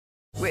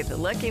With the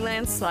Lucky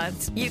Land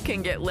Slots, you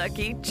can get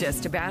lucky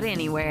just about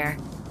anywhere.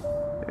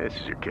 This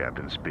is your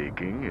captain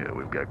speaking.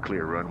 We've got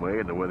clear runway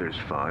and the weather's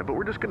fine, but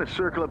we're just going to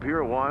circle up here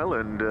a while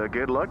and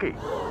get lucky.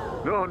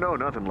 No,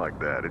 nothing like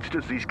that. It's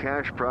just these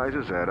cash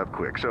prizes add up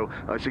quick. So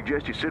I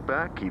suggest you sit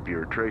back, keep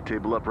your tray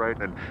table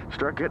upright, and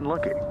start getting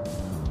lucky.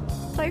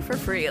 Play for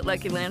free at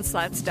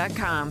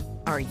LuckyLandSlots.com.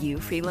 Are you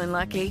feeling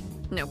lucky?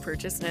 No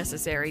purchase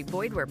necessary.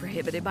 Void where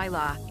prohibited by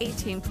law.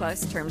 18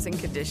 plus terms and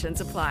conditions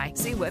apply.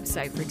 See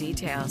website for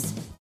details.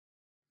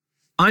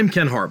 I'm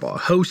Ken Harbaugh,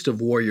 host of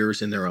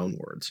Warriors in Their Own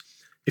Words.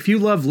 If you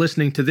love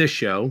listening to this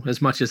show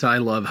as much as I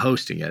love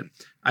hosting it,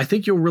 I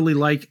think you'll really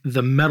like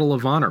the Medal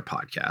of Honor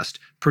podcast,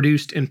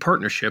 produced in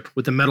partnership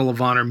with the Medal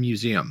of Honor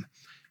Museum.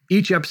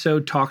 Each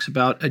episode talks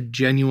about a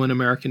genuine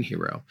American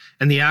hero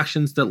and the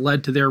actions that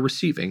led to their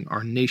receiving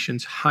our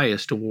nation's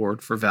highest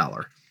award for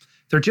valor.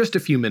 They're just a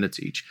few minutes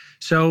each,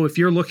 so if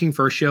you're looking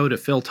for a show to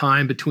fill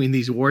time between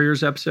these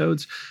Warriors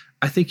episodes,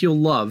 I think you'll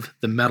love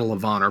the Medal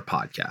of Honor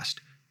podcast.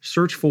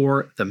 Search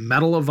for the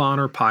Medal of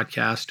Honor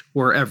podcast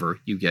wherever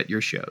you get your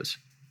shows.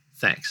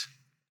 Thanks.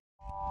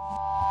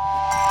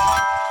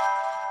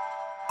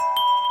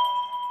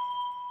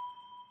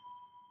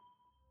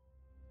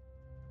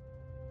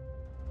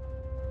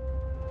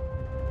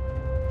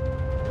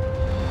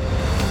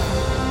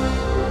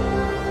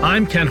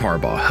 I'm Ken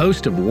Harbaugh,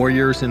 host of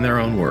Warriors in Their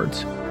Own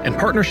Words. In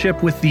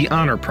partnership with the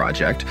Honor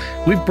Project,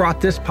 we've brought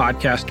this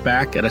podcast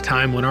back at a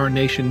time when our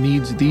nation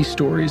needs these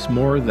stories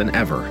more than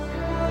ever.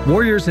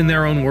 Warriors in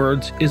Their Own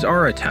Words is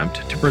our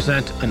attempt to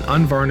present an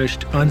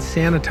unvarnished,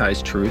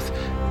 unsanitized truth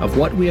of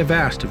what we have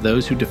asked of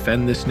those who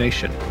defend this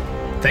nation.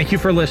 Thank you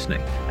for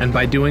listening, and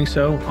by doing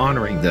so,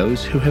 honoring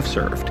those who have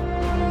served.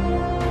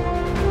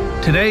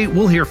 Today,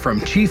 we'll hear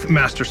from Chief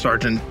Master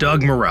Sergeant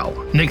Doug Morrell.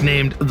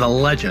 Nicknamed The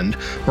Legend,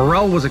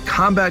 Morrell was a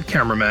combat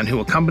cameraman who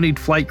accompanied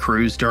flight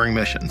crews during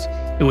missions.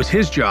 It was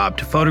his job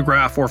to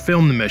photograph or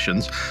film the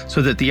missions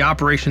so that the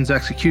operation's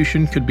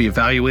execution could be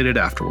evaluated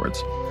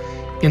afterwards.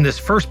 In this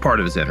first part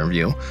of his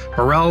interview,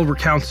 Morrell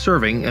recounts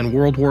serving in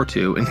World War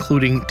II,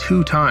 including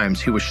 2 times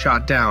he was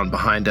shot down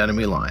behind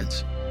enemy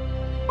lines.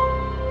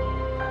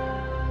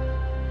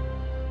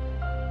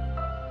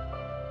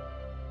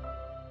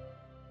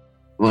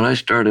 When I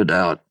started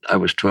out, I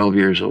was 12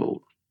 years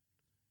old.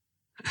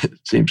 It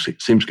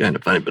seems kind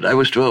of funny, but I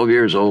was 12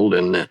 years old,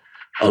 and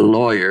a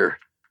lawyer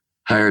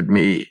hired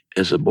me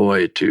as a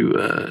boy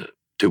to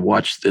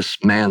watch this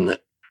man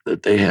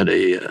that they had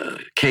a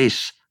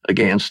case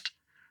against,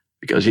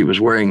 because he was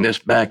wearing this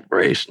back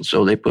brace. And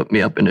so they put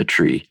me up in a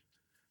tree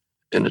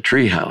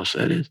house,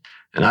 that is.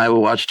 And I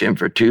watched him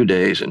for 2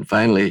 days. And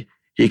finally,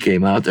 he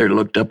came out there,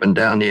 looked up and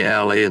down the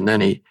alley, and then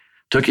he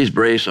took his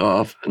brace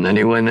off. And then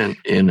he went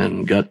in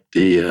and got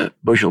the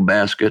bushel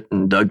basket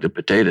and dug the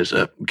potatoes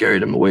up and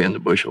carried them away in the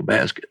bushel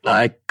basket. And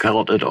I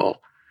called it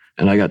all.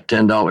 And I got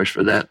 $10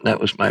 for that. And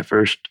that was my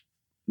first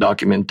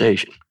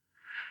documentation.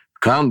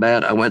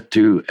 Combat, I went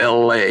to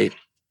L.A.,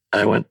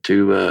 I went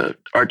to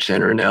Art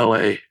Center in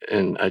L.A.,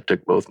 and I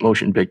took both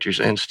motion pictures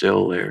and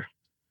still there.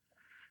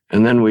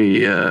 And then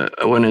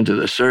I went into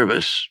the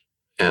service,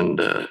 and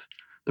the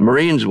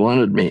Marines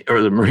wanted me,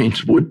 or the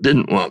Marines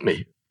didn't want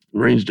me. The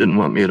Marines didn't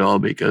want me at all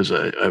because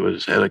I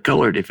had a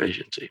color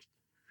deficiency.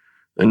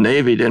 The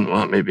Navy didn't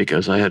want me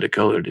because I had a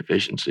color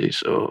deficiency.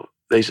 So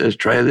they says,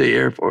 try the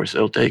Air Force,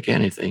 they'll take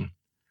anything.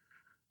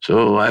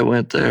 So I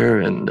went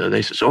there, and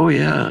they says, oh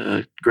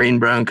yeah,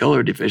 green-brown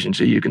color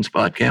deficiency, you can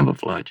spot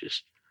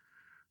camouflages.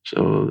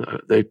 So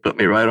they put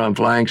me right on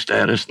flying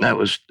status, and that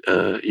was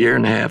a year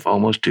and a half,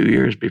 almost 2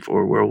 years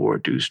before World War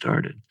II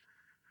started.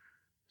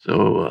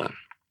 So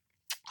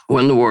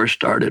when the war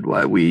started,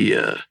 we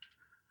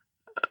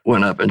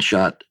went up and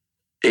shot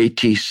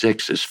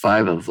AT-6s,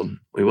 5 of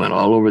them. We went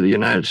all over the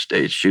United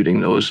States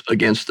shooting those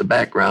against the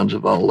backgrounds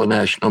of all the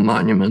national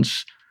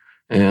monuments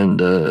and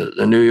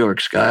the New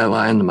York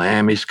skyline, the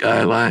Miami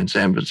skyline,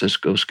 San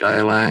Francisco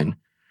skyline.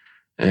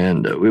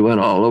 And we went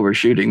all over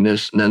shooting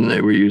this, and then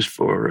they were used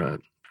for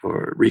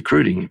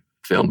recruiting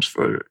films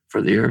for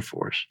the Air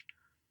Force.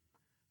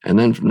 And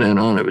then from then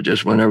on, it was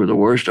just whenever the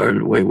war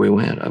started, away we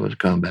went. I was a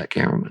combat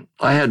cameraman.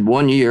 I had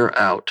 1 year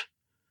out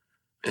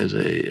as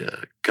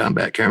a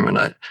combat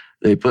cameraman.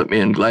 They put me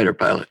in glider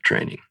pilot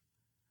training.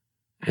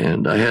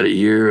 And I had a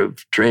year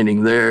of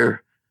training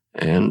there,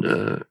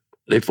 and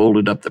they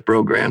folded up the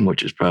program,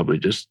 which is probably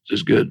just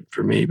as good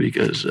for me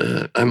because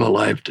I'm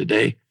alive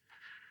today.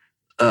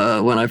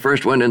 When I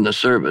first went in the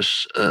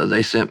service,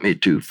 they sent me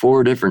to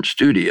 4 different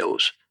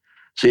studios.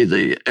 See,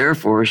 the Air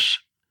Force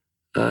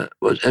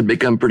had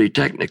become pretty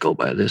technical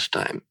by this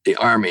time.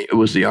 It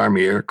was the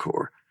Army Air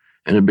Corps,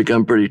 and it had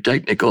become pretty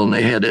technical, and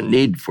they had a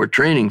need for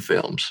training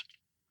films.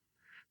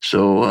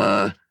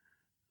 So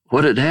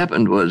what had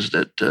happened was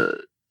that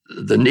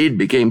the need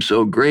became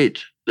so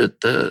great that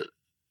the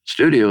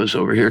studios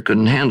over here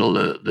couldn't handle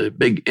the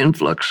big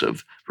influx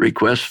of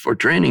requests for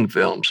training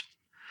films.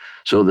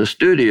 So the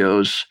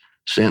studios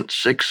sent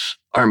 6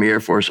 Army Air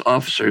Force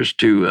officers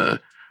to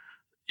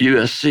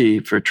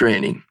USC for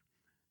training.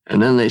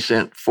 And then they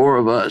sent 4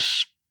 of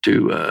us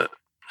to,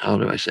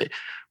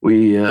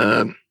 we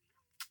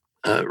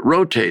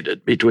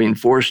rotated between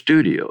 4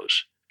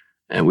 studios,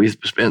 and we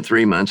spent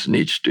 3 months in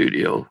each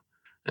studio.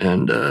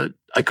 And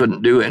I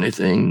couldn't do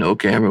anything, no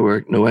camera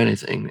work, no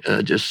anything,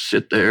 just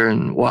sit there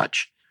and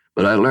watch.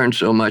 But I learned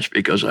so much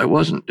because I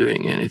wasn't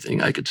doing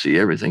anything. I could see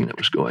everything that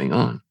was going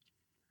on.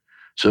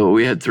 So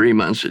we had 3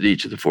 months at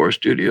each of the 4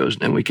 studios,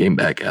 and then we came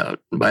back out.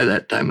 And by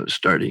that time, it was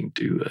starting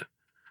to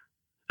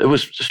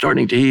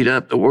heat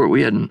up. The war,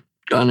 we hadn't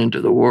gone into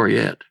the war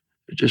yet.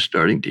 It was just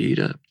starting to heat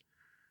up.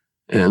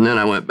 And then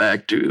I went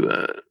back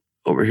to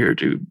over here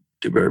to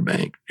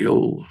Burbank, the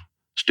old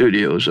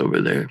studios over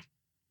there.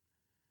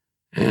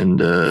 And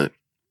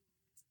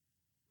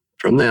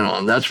from then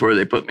on, that's where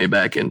they put me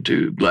back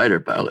into glider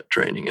pilot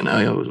training. And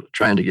I was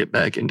trying to get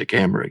back into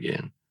camera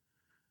again.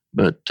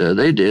 But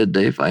they did.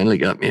 They finally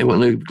got me. When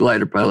the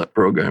glider pilot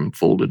program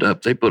folded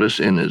up, they put us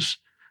in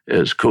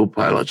as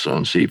co-pilots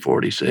on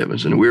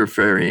C-47s. And we were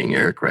ferrying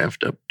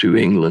aircraft up to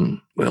England,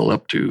 well,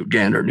 up to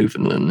Gander,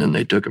 Newfoundland, and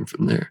they took them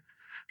from there.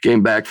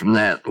 Came back from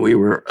that, we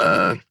were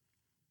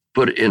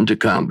put into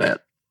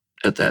combat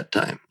at that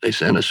time. They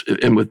sent us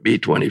in with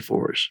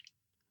B-24s.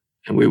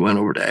 And we went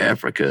over to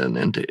Africa and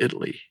then to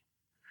Italy.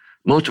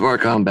 Most of our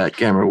combat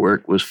camera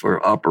work was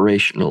for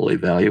operational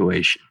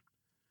evaluation.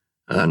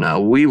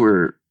 Now, we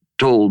were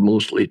told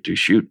mostly to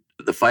shoot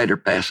the fighter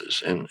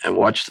passes and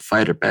watch the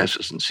fighter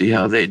passes and see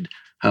how they'd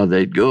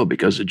go,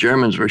 because the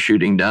Germans were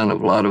shooting down a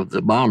lot of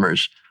the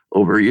bombers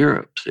over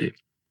Europe, see.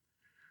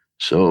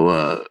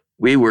 So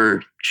we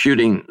were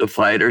shooting the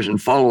fighters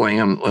and following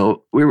them.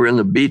 Well, we were in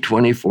the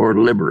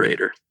B-24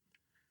 Liberator,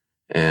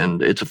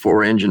 and it's a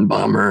 4-engine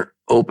bomber,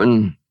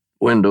 open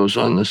windows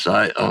on the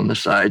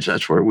sides.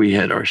 That's where we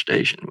had our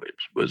station,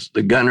 which was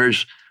the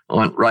gunners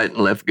on right and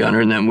left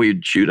gunner, and then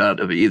we'd shoot out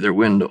of either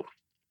window.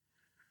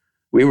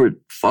 We were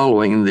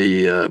following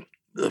the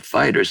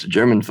fighters. The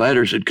German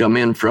fighters had come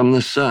in from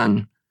the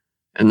sun,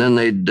 and then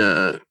they'd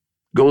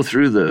go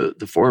through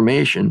the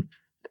formation.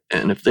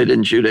 And if they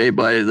didn't shoot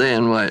anybody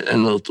then,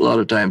 and a lot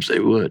of times they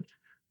would,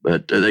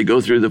 but they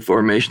go through the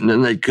formation,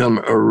 then they'd come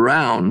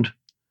around,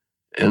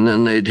 and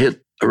then they'd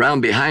hit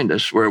around behind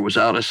us where it was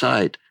out of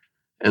sight.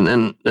 And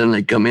then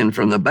they'd come in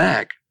from the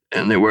back,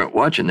 and they weren't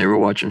watching. They were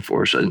watching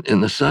for us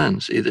in the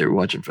sun. See, they were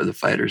watching for the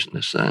fighters in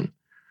the sun.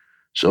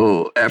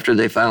 So after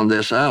they found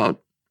this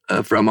out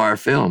from our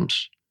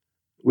films,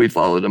 we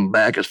followed them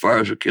back as far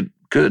as we could,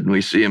 and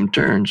we see them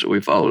turn, so we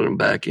followed them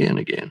back in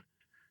again.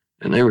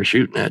 And they were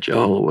shooting at you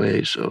all the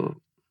way.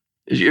 So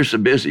you're so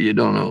busy, you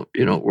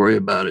don't worry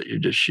about it. You're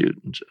just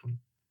shooting. So,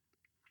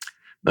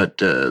 but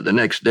the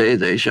next day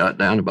they shot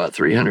down about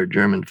 300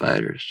 German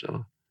fighters.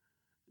 So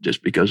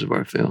just because of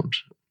our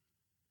films.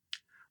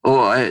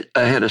 Oh, I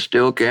had a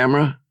still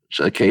camera. It's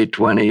a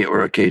K-20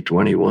 or a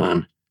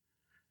K-21,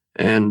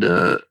 and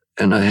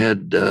I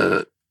had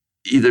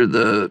either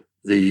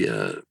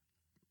the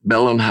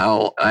Bell and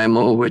Howell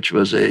IMO, which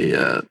was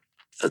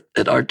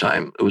at our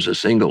time, it was a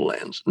single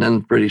lens. And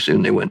then pretty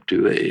soon they went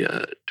to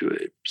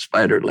a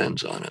spider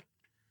lens on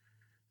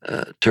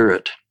it,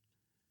 turret.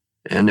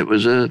 And it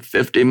was a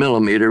 50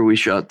 millimeter. We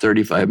shot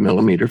 35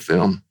 millimeter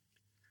film.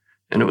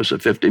 And it was a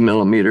 50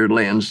 millimeter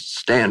lens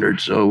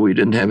standard, so we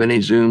didn't have any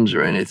zooms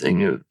or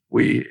anything.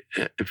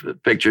 If the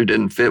picture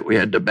didn't fit, we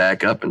had to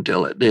back up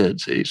until it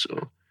did, see? So,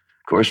 of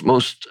course,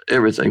 most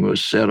everything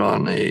was set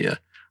on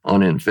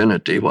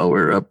infinity while we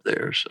were up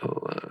there,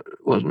 so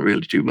it wasn't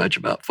really too much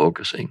about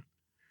focusing.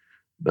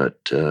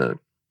 But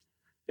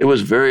it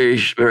was very,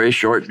 very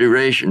short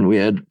duration. We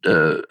had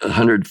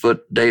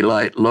 100-foot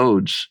daylight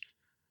loads,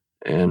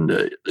 and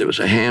it was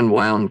a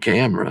hand-wound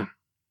camera.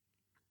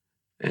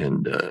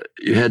 And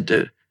you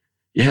had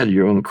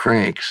your own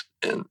cranks,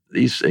 and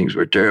these things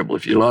were terrible.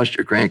 If you lost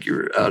your crank, you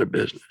were out of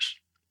business.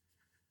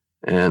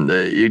 And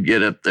you'd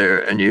get up there,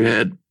 and you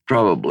had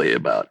probably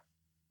about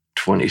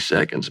 20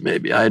 seconds,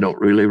 maybe. I don't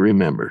really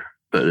remember,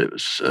 but it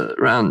was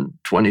around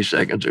 20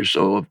 seconds or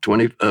so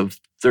of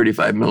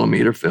 35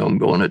 millimeter film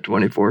going at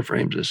 24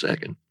 frames a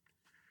second.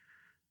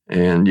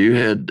 And you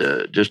had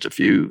just a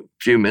few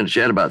minutes.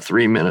 You had about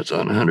 3 minutes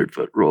on a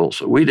 100-foot roll.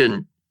 So we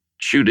didn't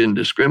shoot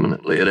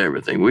indiscriminately at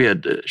everything. We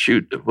had to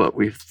shoot at what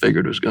we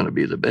figured was going to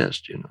be the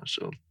best,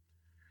 So it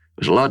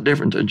was a lot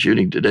different than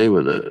shooting today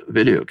with a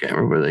video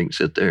camera where they can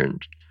sit there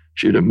and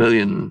shoot 1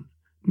 million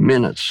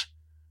minutes.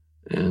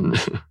 And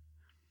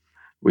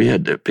we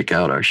had to pick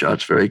out our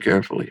shots very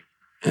carefully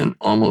and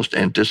almost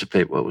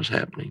anticipate what was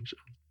happening. So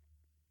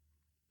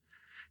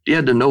you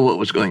had to know what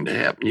was going to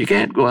happen. You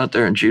can't go out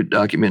there and shoot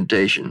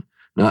documentation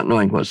not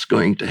knowing what's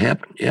going to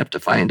happen. You have to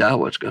find out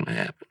what's going to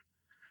happen.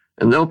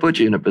 And they'll put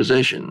you in a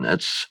position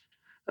that's,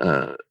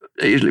 they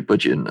usually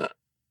put you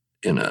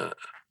in a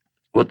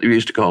what they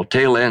used to call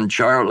tail end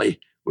Charlie,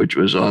 which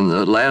was on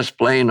the last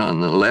plane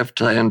on the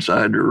left-hand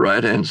side or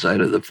right-hand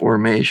side of the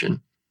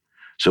formation.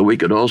 So we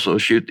could also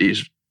shoot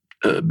these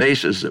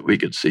bases that we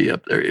could see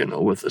up there,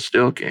 with the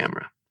still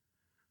camera.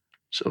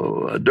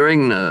 So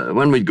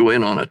when we'd go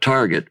in on a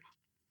target,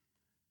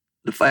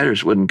 the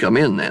fighters wouldn't come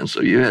in then.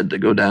 So you had to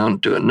go down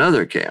to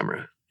another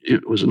camera.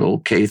 It was an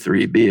old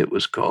K3B, it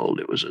was called.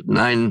 It was a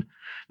 9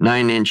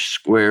 9-inch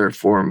square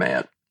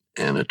format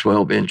and a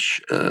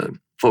 12-inch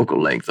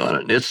focal length on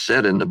it. And it's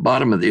set in the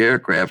bottom of the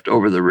aircraft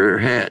over the rear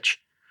hatch.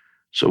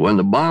 So when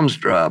the bombs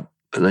drop,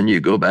 and then you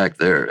go back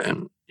there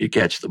and you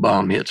catch the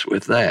bomb hits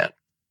with that.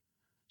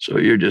 So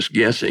you're just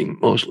guessing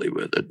mostly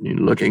with it. You're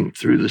looking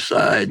through the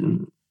side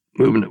and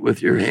moving it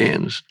with your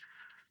hands.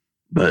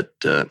 But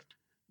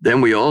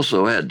then we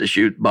also had to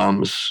shoot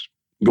bombs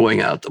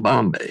going out the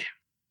bomb bay,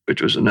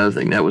 which was another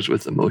thing. That was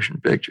with the motion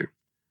picture.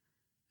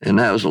 And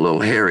that was a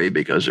little hairy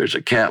because there's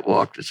a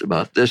catwalk that's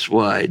about this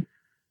wide,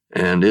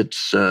 and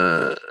it's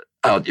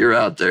you're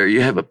out there.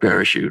 You have a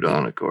parachute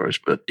on, of course,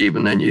 but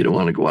even then you don't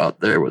want to go out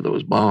there with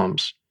those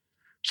bombs.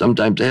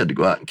 Sometimes they had to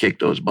go out and kick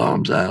those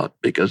bombs out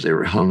because they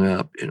were hung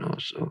up,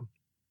 so.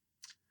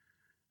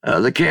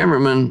 The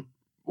cameraman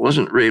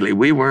wasn't really,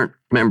 we weren't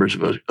members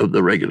of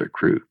the regular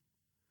crew.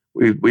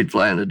 We'd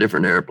fly in a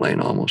different airplane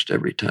almost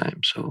every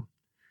time, so.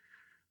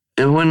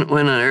 And when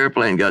an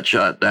airplane got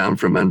shot down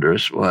from under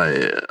us,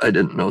 why, I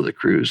didn't know the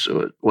crew, so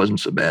it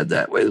wasn't so bad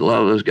that way. A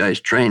lot of those guys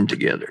trained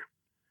together.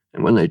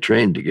 And when they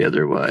trained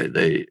together, why,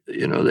 they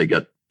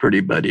got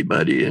pretty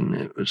buddy-buddy, and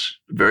it was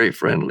very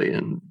friendly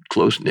and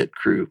close-knit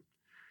crew.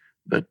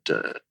 But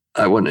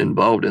I wasn't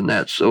involved in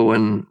that. So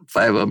when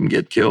 5 of them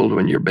get killed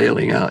when you're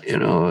bailing out,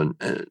 and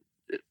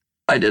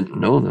I didn't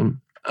know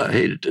them. I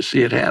hated to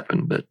see it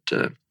happen, but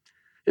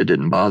it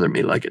didn't bother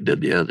me like it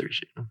did the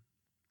others,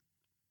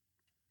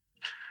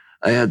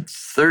 I had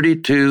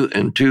 32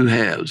 and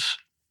 2/2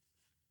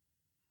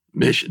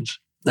 missions.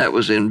 That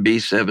was in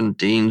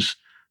B-17s,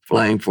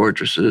 Flying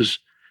Fortresses,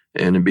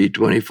 and in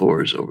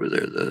B-24s over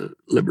there, the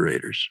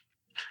Liberators.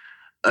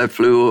 I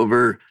flew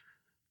over,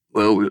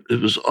 it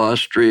was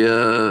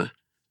Austria,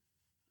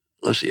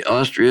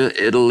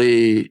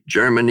 Italy,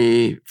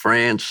 Germany,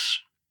 France,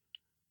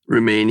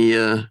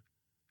 Romania,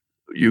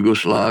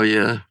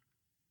 Yugoslavia.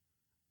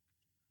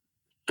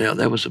 Yeah,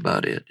 that was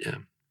about it, yeah.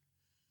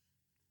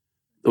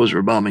 Those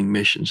were bombing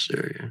missions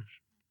there, yeah.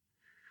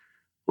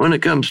 When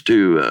it comes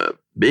to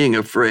being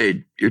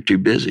afraid, you're too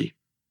busy.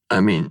 I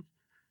mean,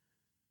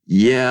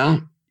 yeah,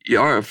 you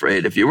are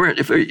afraid. If you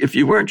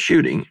weren't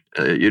shooting,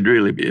 you'd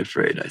really be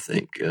afraid, I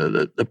think.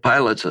 The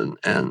pilots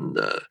and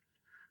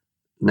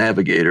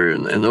navigator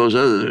and those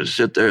others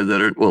sit there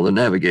that are, the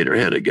navigator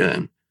had a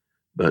gun,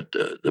 but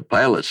the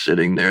pilots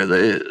sitting there,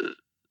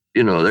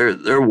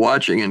 they're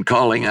watching and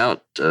calling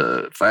out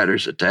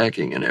fighters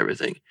attacking and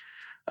everything.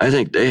 I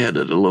think they had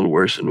it a little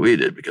worse than we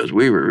did because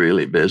we were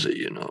really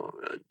busy,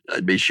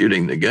 I'd be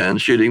shooting the gun,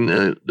 shooting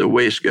the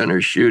waist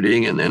gunner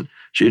shooting, and then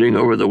shooting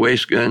over the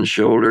waist gun's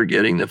shoulder,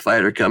 getting the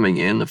fighter coming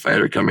in, the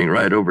fighter coming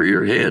right over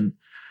your head,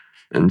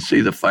 and see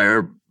the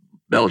fire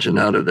belching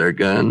out of their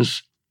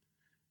guns.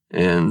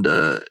 And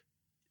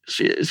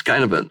see, it's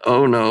kind of an,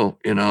 oh no,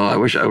 I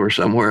wish I were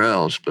somewhere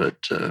else,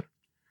 but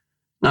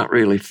not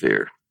really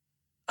fear.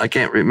 I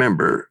can't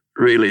remember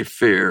really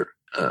fear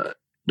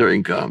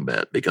during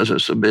combat because I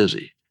was so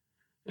busy.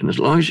 And as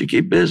long as you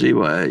keep busy,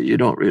 why, you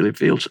don't really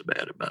feel so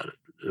bad about it.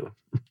 So,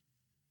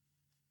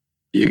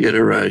 you get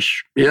a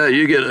rush. Yeah,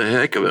 you get a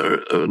heck of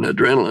an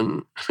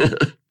adrenaline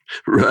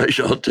rush,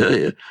 I'll tell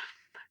you.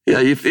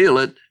 Yeah, you feel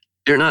it.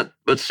 You're not,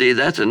 but see,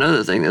 that's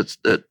another thing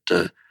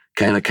that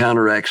kind of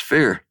counteracts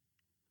fear.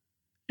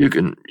 You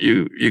can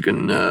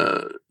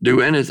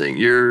do anything.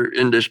 You're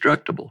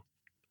indestructible.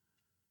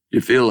 You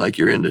feel like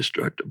you're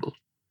indestructible.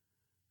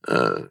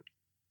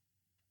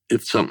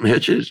 If something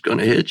hits you, it's going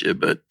to hit you.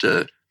 But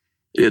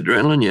the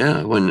adrenaline,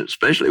 yeah,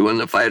 especially when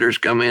the fighters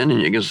come in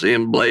and you can see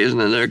them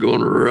blazing and they're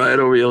going right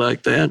over you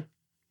like that.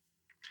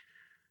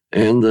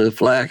 And the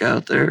flak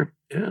out there,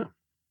 yeah,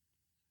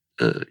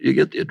 you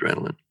get the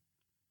adrenaline.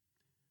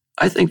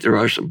 I think there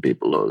are some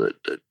people, though,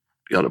 that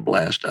got a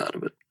blast out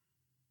of it.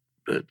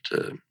 But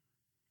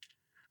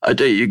I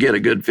tell you get a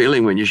good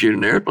feeling when you shoot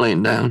an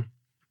airplane down.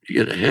 You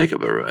get a heck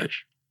of a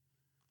rush.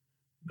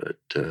 But,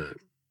 of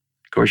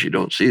course, you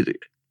don't see the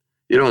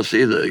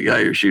guy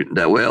you're shooting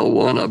down. Well,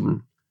 one of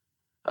them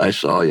I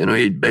saw,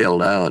 he'd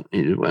bailed out.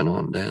 He just went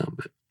on down.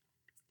 But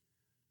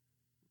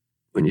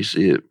when you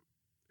see it,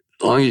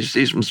 as long as you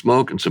see some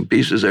smoke and some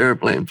pieces of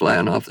airplane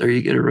flying off there,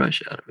 you get a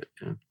rush out of it.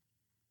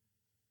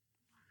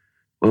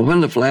 Well,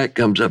 when the flak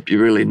comes up, you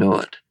really know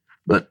it.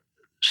 But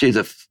see,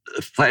 the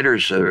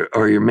fighters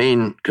are your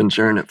main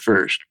concern at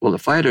first. Well, the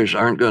fighters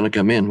aren't going to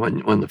come in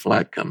when the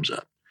flak comes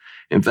up.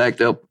 In fact,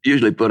 they'll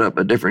usually put up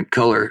a different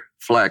color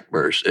flak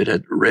burst. It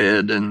had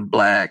red and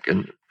black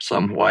and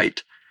some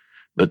white.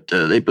 But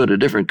they put a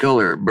different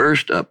color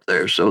burst up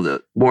there so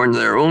that warn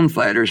their own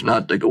fighters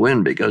not to go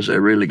in because they're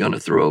really going to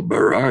throw a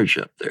barrage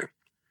up there.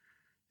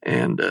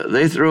 And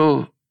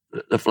the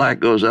flak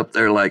goes up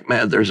there like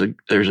mad. There's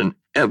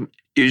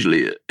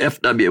usually a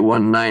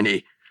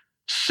FW-190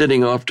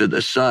 sitting off to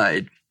the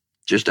side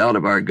just out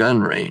of our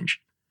gun range.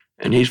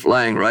 And he's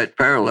flying right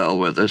parallel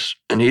with us,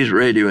 and he's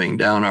radioing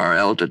down our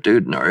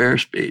altitude and our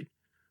airspeed.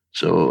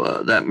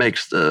 So that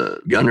makes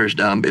the gunners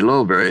down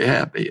below very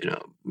happy,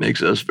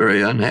 makes us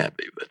very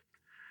unhappy. But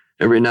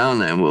every now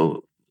and then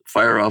we'll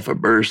fire off a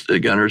burst. The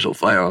gunners will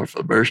fire off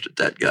a burst at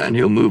that guy, and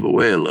he'll move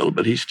away a little,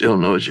 but he still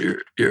knows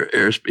your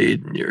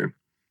airspeed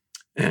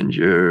and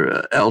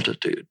your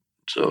altitude.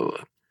 So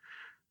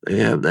they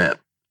have that.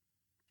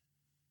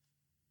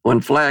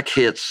 When flak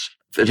hits,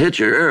 if it hits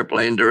your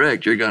airplane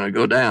direct, you're going to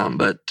go down.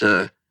 But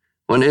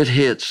when it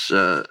hits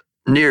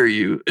near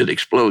you, it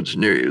explodes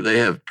near you. They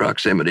have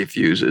proximity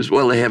fuses.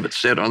 Well, they have it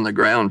set on the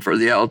ground for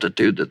the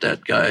altitude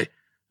that guy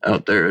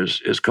out there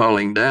is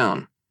calling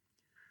down.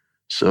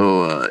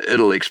 So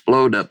it'll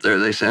explode up there.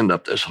 They send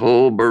up this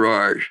whole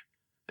barrage,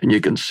 and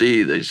you can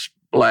see this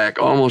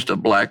almost a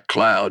black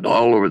cloud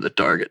all over the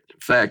target. In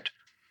fact,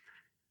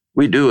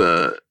 we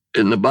do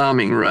in the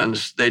bombing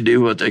runs, they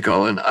do what they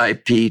call an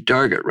IP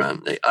target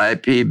run. The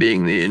IP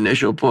being the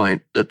initial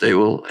point that they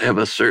will have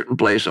a certain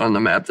place on the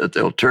map that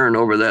they'll turn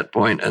over that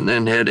point and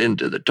then head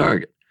into the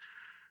target.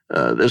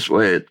 This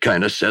way it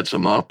kind of sets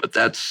them off, but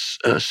that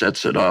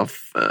sets it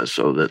off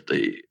so that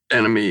the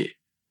enemy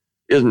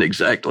isn't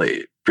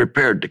exactly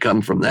prepared to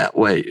come from that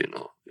way, you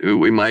know.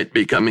 We might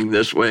be coming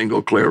this way and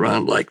go clear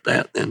around like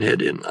that, then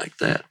head in like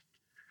that.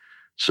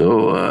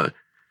 So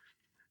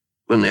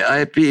when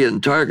the IP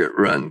and target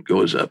run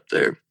goes up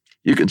there,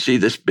 you can see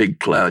this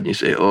big cloud and you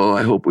say, oh,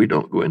 I hope we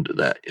don't go into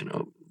that, you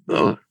know.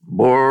 Well,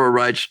 bore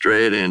right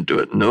straight into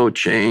it. No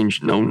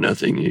change, no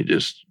nothing. You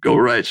just go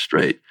right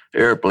straight.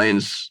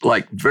 Airplanes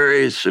like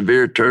very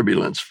severe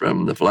turbulence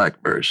from the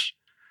flak bursts,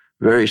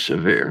 very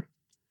severe.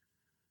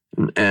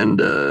 And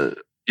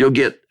you'll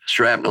get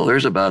shrapnel.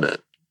 There's about a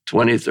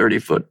 20,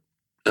 30-foot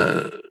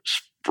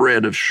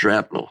spread of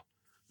shrapnel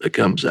that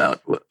comes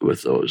out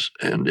with those.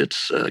 And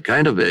it's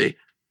kind of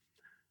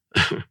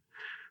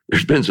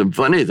there's been some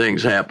funny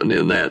things happen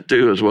in that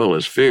too, as well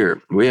as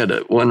fear. We had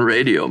one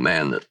radio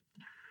man that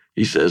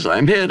he says,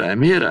 I'm hit.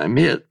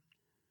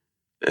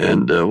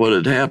 And what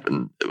had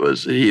happened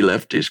was he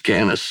left his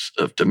can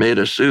of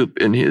tomato soup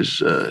in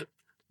his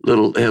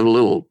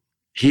little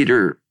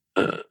heater,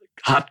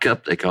 hot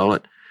cup, they call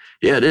it.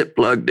 He had it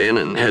plugged in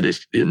and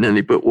then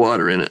he put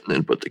water in it and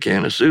then put the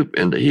can of soup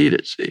in to heat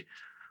it, see.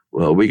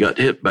 Well, we got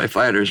hit by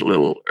fighters a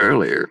little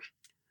earlier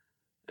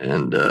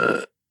and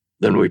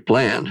than we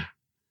planned.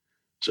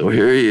 So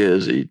here he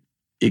is.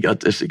 He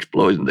got this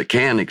explosion. The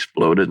can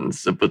exploded and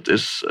so put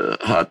this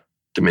hot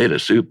tomato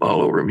soup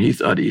all over him. He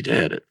thought he'd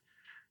had it.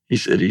 He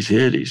said, he's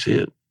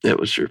hit. That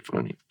was sure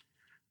funny.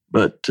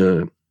 But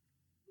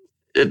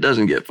it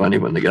doesn't get funny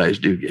when the guys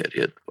do get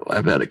hit.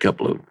 I've had a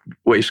couple of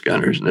waist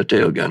gunners and a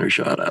tail gunner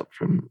shot out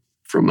from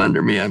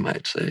under me, I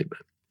might say. But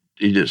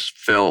he just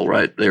fell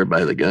right there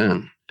by the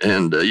gun.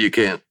 And you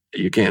can't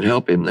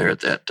help him there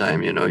at that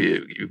time. You know,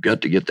 you've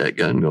got to get that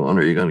gun going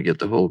or you're going to get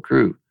the whole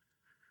crew.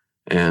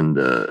 And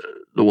the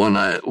one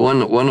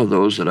of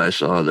those that I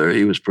saw there,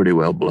 he was pretty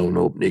well blown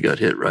open. He got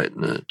hit right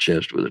in the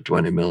chest with a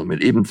 20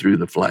 millimeter, even through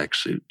the flak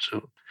suit.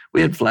 So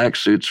we had flak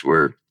suits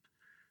were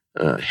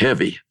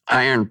heavy,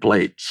 iron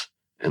plates,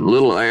 and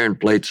little iron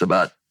plates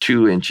about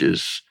 1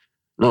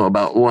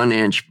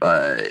 inch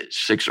by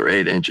 6 or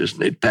 8 inches,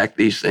 and they'd pack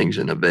these things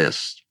in a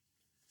vest.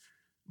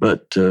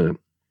 But you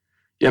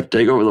have to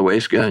take over the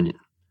waist gun.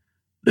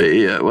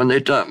 When they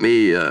taught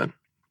me the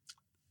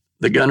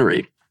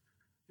gunnery,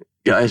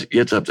 guy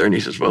gets up there and he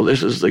says, well,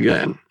 this is the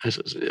gun. I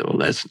says, oh,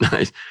 that's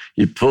nice.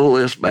 You pull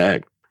this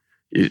back.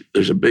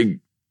 There's a big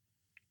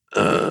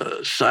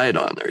sight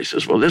on there. He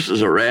says, well, this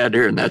is a rad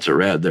here and that's a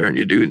rad there. And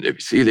if you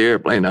see the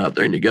airplane out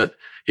there and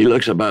he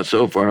looks about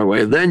so far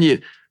away, then you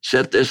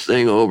set this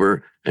thing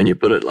over and you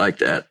put it like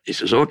that. He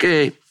says,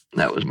 okay. And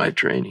that was my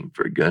training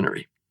for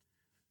gunnery.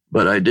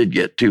 But I did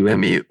get 2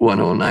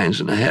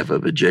 ME-109s and a half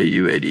of a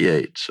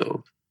JU-88.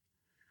 So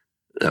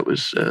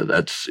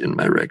that's in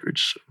my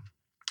records. So.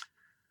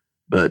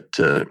 But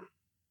the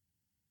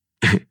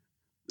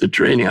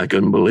training, I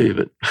couldn't believe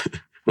it.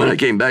 When I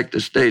came back to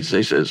the States,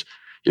 they says,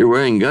 you're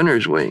wearing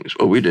gunner's wings.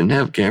 Well, we didn't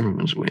have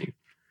cameraman's wings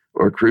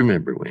or crew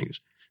member wings.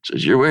 It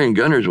says, you're wearing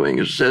gunner's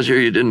wings. It says here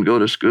you didn't go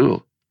to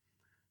school.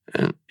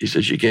 And he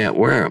says, you can't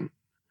wear them.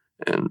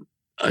 And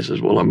I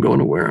says, well, I'm going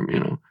to wear them, you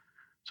know.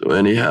 So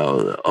anyhow,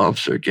 the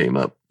officer came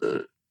up,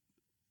 the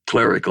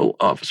clerical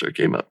officer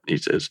came up. And he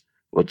says,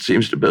 what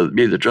seems to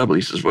be the trouble?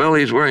 He says, well,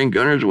 he's wearing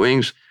gunner's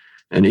wings.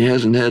 And he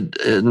hasn't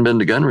been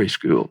to gunnery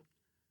school.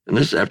 And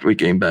this is after we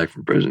came back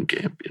from prison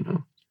camp, you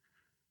know.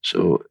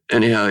 So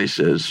anyhow, he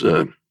says,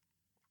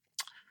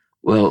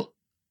 well,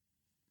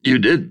 you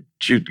did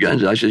shoot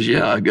guns. I says,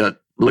 yeah, I got,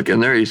 look in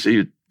there, you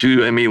see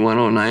 2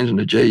 ME-109s and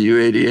a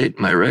JU-88,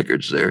 my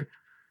record's there.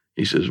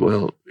 He says,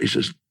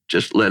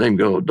 just let him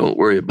go. Don't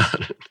worry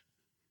about it.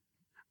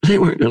 They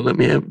weren't going to let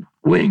me have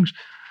wings.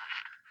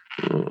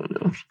 Oh,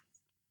 no.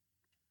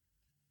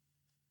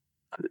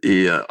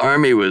 The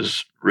Army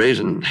was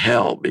raising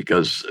hell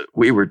because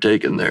we were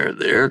taken there.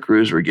 The air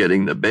crews were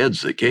getting the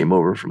beds that came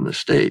over from the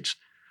States.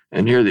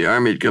 And here the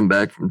Army had come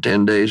back from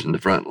 10 days in the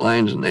front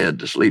lines and they had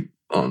to sleep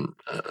on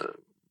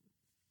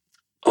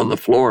the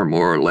floor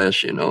more or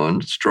less, you know,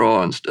 and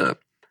straw and stuff.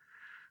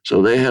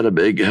 So they had a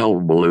big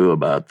hullabaloo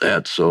about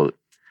that. So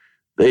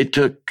they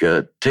took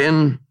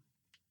 10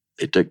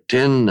 they took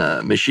 10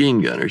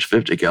 machine gunners,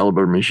 50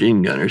 caliber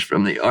machine gunners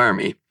from the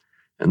Army,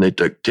 and they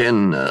took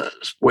 10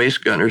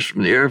 waist gunners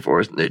from the Air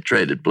Force, and they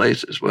traded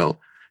places. Well,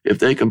 if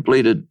they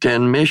completed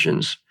 10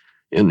 missions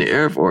in the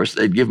Air Force,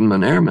 they'd give them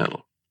an Air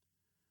Medal.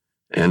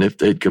 And if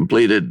they'd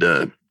completed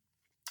 10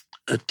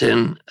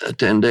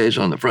 days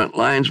on the front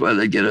lines, well,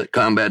 they'd get a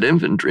combat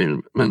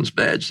infantryman's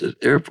badge, the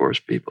Air Force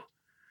people.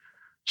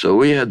 So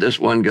we had this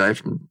one guy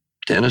from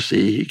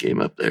Tennessee. He came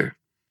up there.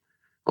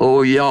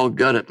 Oh, y'all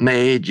got it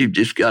made. You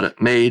just got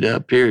it made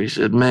up here. He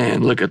said,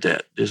 man, look at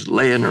that. Just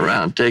laying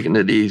around, taking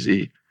it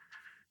easy.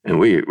 And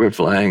we're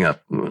flying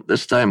up.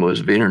 This time it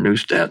was Wiener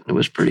Neustadt, and it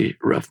was a pretty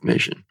rough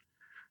mission.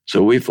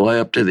 So we fly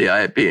up to the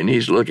IP, and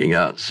he's looking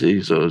out and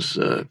sees those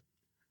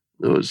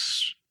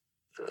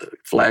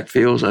flak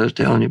fields I was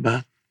telling you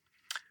about.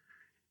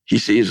 He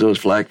sees those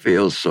flak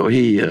fields, so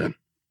he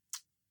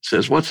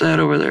says, what's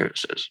that over there? He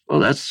says, well,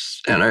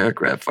 that's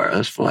anti-aircraft fire.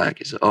 That's flak.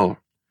 He said, oh.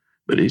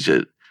 But he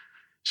says,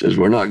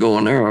 we're not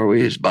going there, are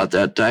we? It's about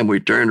that time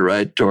we turned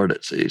right toward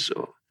it, see?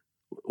 So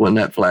when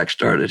that flak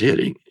started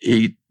hitting,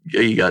 he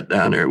got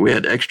down there. We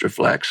had extra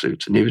flak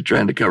suits, and he was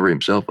trying to cover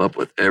himself up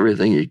with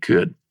everything he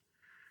could.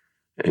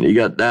 And he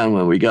got down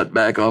when we got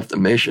back off the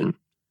mission.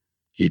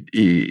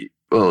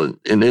 Well,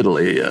 in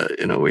Italy,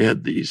 we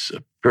had these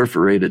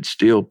perforated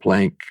steel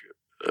plank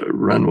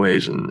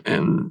runways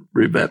and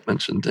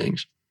revetments and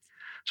things.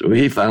 So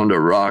he found a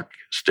rock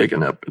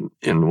sticking up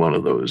in one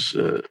of those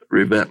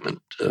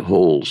revetment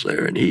holes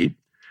there, and he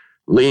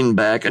leaned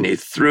back and he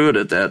threw it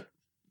at that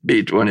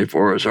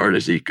B-24 as hard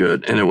as he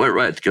could, and it went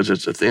right, because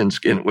it's a thin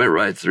skin, it went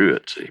right through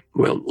it, see?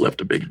 Well,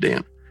 left a big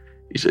dent.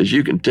 He says,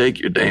 you can take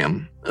your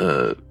damn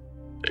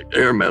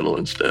Air Medal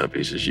and stuff.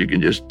 He says, you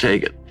can just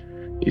take it.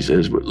 He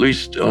says, well, at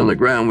least on the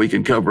ground, we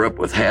can cover up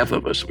with half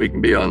of us. We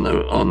can be on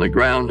the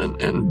ground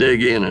and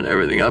dig in and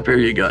everything. Up here,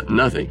 you got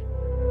nothing.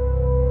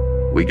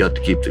 We got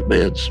to keep the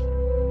beds.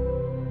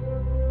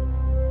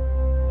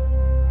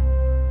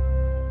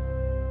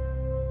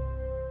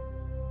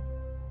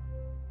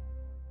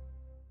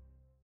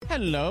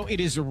 Hello, it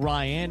is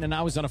Ryan, and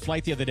I was on a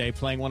flight the other day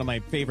playing one of my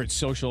favorite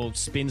social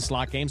spin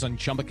slot games on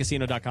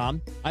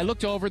ChumbaCasino.com. I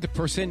looked over at the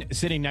person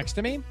sitting next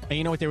to me, and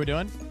you know what they were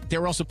doing? They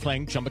were also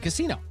playing Chumba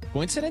Casino.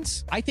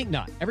 Coincidence? I think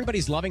not.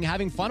 Everybody's loving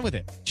having fun with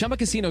it. Chumba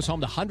Casino is home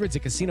to hundreds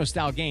of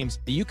casino-style games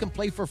that you can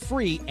play for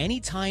free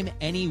anytime,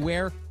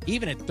 anywhere,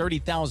 even at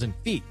 30,000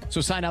 feet. So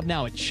sign up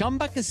now at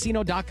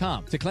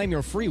ChumbaCasino.com to claim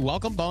your free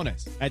welcome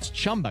bonus. That's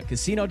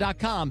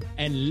ChumbaCasino.com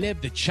and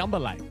live the Chumba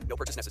life. No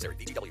purchase necessary.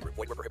 VGW. Void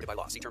where prohibited by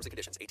law. See terms and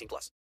conditions.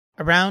 18+.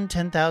 Around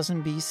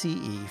 10,000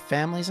 BCE,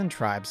 families and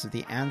tribes of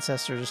the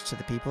ancestors to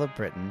the people of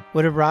Britain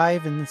would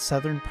arrive in the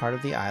southern part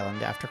of the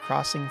island after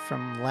crossing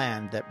from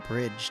land that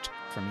bridged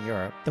from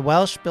Europe. The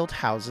Welsh built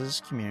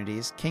houses,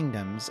 communities,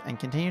 kingdoms, and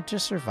continued to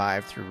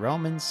survive through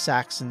Romans,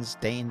 Saxons,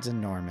 Danes,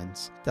 and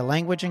Normans. The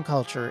language and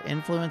culture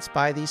influenced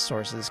by these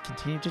sources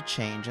continued to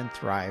change and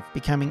thrive,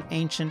 becoming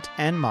ancient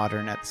and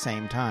modern at the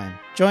same time.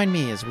 Join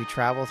me as we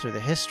travel through the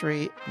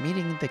history,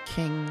 meeting the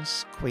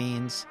kings,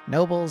 queens,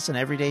 nobles, and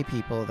everyday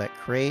people that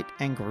create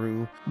and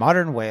grew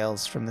modern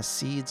Wales from the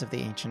seeds of the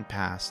ancient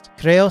past.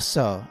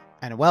 Croeso,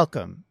 and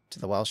welcome to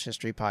the Welsh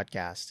History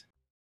Podcast.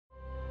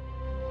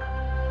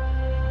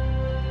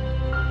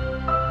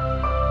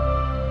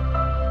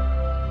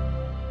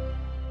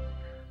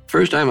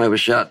 First time I was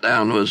shot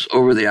down was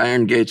over the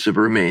iron gates of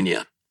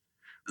Romania.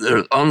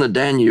 They're on the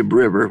Danube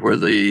River, where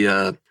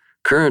the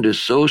current is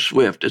so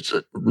swift. It's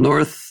a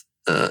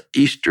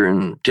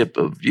northeastern tip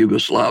of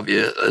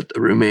Yugoslavia at the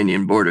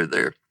Romanian border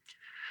there.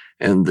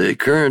 And the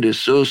current is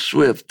so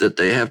swift that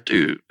they have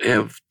to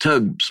have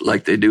tugs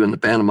like they do in the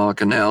Panama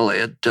Canal. They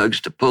had tugs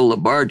to pull the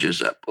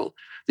barges up. Well,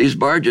 these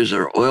barges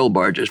are oil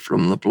barges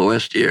from the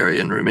Ploiești area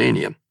in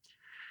Romania.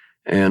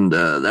 And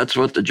that's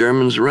what the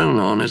Germans are running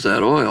on, is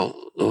that oil.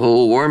 The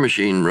whole war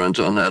machine runs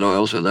on that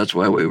oil, so that's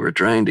why we were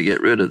trying to get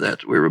rid of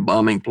that. We were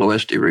bombing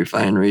Ploiești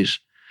refineries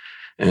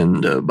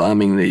and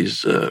bombing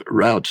these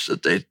routes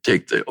that they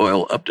take the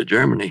oil up to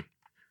Germany.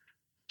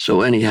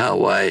 So anyhow,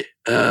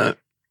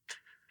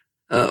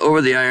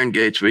 over the iron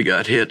gates we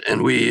got hit,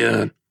 and we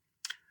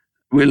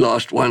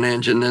lost one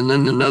engine, and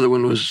then another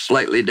one was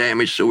slightly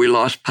damaged, so we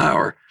lost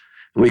power.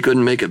 And we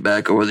couldn't make it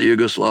back over the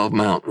Yugoslav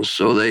mountains,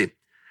 so they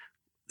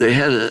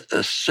had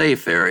a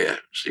safe area.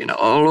 So,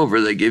 all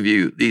over they give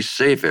you these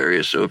safe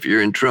areas. So if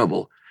you're in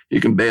trouble, you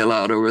can bail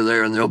out over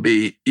there, and there'll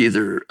be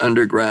either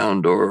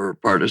underground or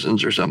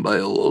partisans or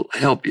somebody will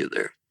help you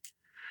there.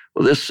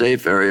 Well, this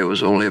safe area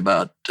was only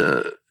about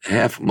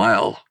half a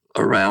mile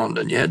around,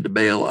 and you had to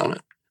bail on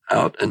it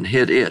out and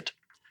hit it.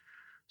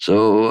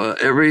 So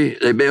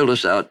they bailed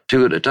us out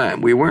two at a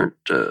time. We weren't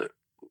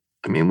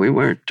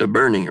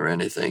burning or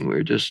anything. We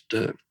were just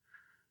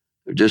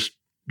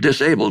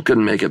disabled,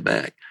 couldn't make it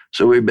back.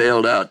 So we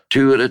bailed out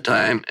two at a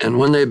time. And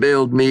when they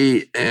bailed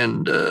me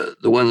and the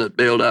one that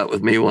bailed out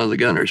with me, one of the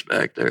gunners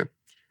back there,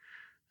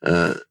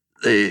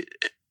 the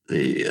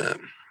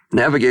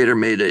navigator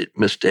made a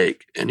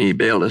mistake, and he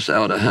bailed us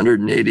out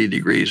 180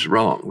 degrees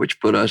wrong, which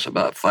put us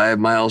about 5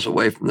 miles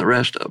away from the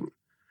rest of them.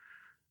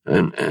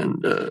 And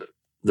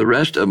the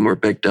rest of them were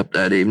picked up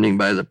that evening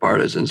by the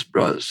partisans.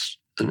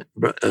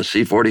 A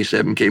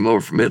C-47 came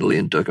over from Italy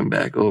and took them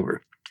back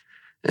over.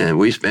 And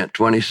we spent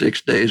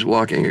 26 days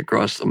walking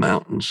across the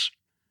mountains,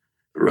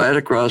 right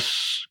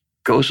across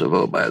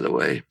Kosovo, by the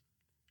way.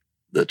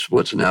 That's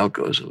what's now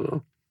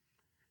Kosovo.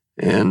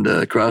 And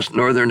across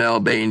northern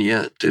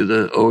Albania to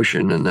the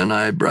ocean. And then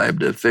I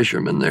bribed a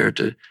fisherman there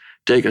to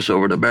take us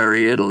over to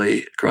Bari,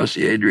 Italy, across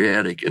the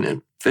Adriatic in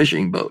a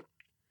fishing boat.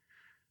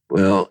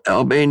 Well,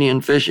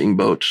 Albanian fishing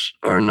boats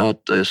are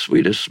not the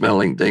sweetest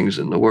smelling things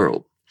in the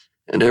world.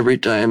 And every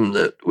time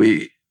that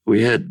we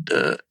had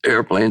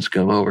airplanes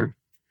come over,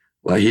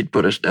 why, he'd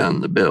put us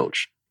down the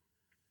bilge.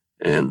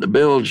 And the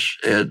bilge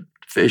had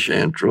fish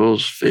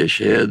entrails, fish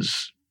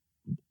heads,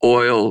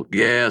 oil,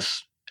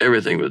 gas,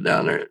 everything was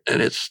down there,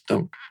 and it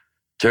stunk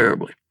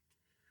terribly.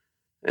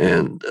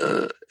 And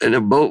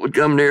a boat would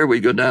come near,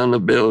 we'd go down the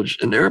bilge,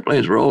 and the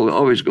airplanes were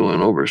always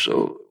going over,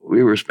 so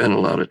we were spending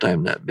a lot of time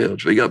in that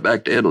bilge. We got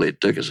back to Italy. It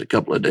took us a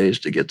couple of days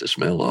to get the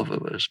smell off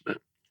of us, but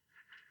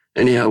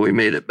anyhow, we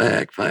made it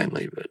back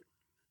finally. But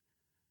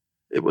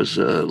it was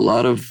a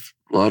lot of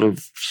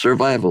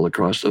survival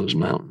across those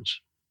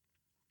mountains.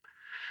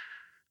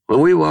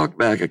 When we walked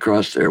back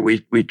across there, we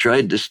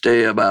tried to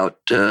stay about,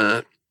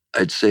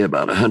 I'd say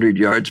about 100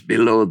 yards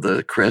below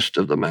the crest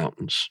of the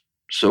mountains,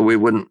 so we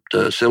wouldn't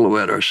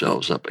silhouette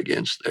ourselves up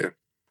against there.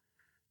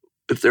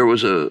 If there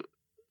was a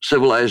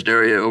civilized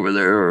area over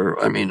there, or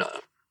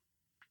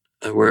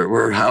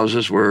where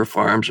houses were,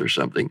 farms or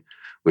something,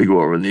 we'd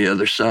go over on the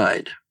other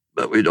side.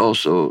 But we'd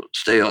also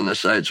stay on the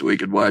side so we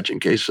could watch in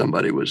case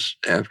somebody was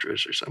after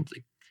us or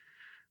something.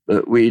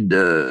 But we'd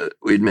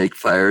make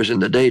fires in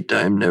the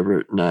daytime, never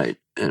at night.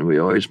 And we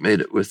always made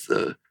it with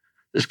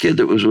this kid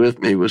that was with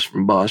me was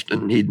from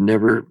Boston. He'd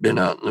never been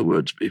out in the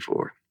woods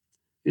before.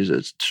 He's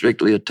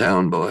strictly a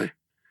town boy,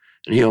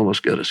 and he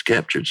almost got us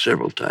captured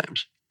several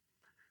times.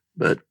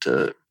 But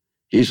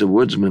he's a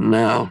woodsman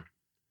now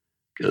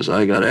because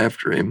I got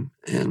after him,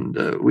 and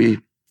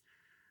we'd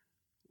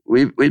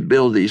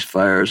build these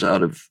fires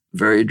out of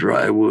very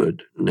dry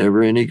wood,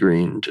 never any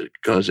green to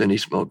cause any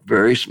smoke,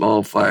 very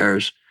small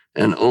fires,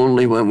 and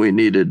only when we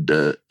needed,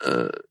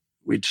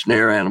 we'd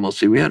snare animals.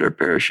 See, we had our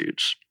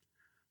parachutes.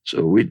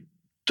 So we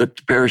took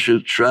the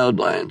parachute shroud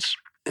lines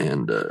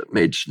and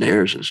made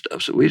snares and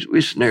stuff. So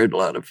we snared a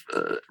lot of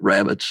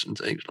rabbits and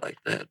things like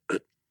that.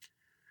 But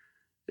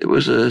it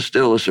was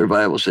still a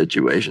survival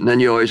situation. Then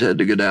you always had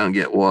to go down and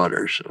get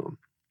water. So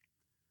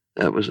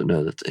that was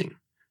another thing.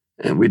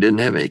 And we didn't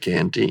have any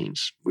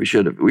canteens.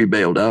 We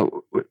bailed out.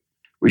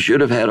 We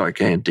should have had our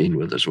canteen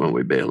with us when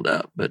we bailed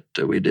out, but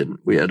we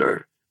didn't. We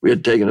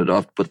had taken it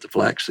off to put the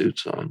flak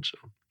suits on. So,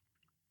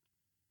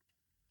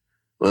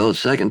 well, the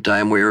second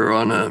time we were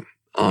on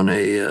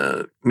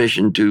a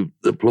mission to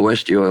the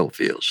Ploesti oil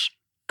fields,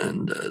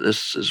 and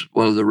this is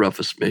one of the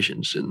roughest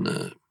missions in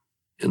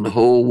the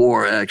whole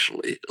war.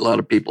 Actually, a lot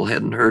of people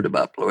hadn't heard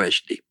about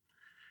Ploesti,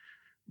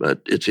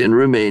 but it's in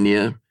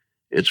Romania.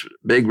 It's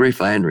big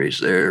refineries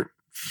there,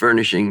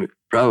 furnishing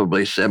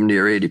probably 70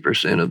 or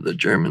 80% of the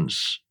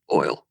Germans'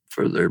 oil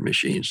for their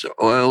machines. So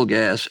oil,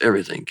 gas,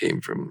 everything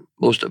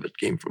most of it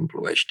came from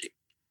Ploesti.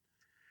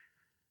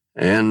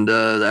 And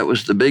that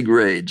was the big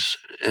raids.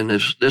 And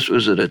this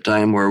was at a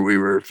time where we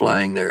were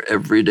flying there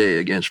every day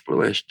against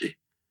Ploesti.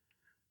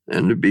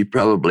 And it'd be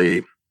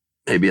probably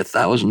maybe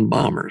 1,000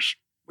 bombers,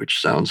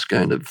 which sounds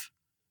kind of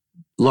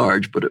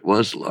large, but it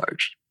was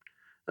large.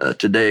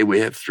 Today we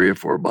have 3 or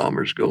 4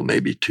 bombers go,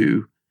 maybe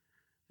 2.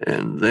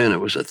 And then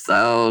it was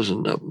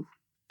 1,000 of them,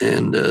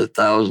 and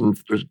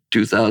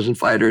 2,000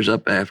 fighters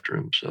up after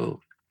them.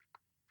 So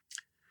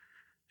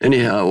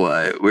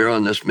anyhow, we were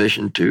on this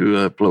mission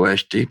to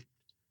Ploesti,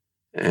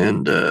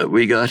 and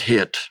we got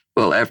hit.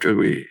 Well, after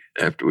we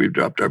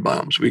dropped our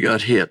bombs, we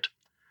got hit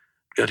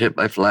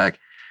by flak,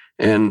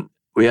 and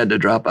we had to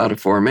drop out of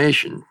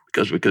formation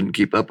because we couldn't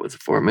keep up with the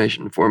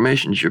formation.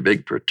 Formation's your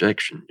big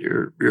protection.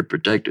 You're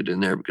protected in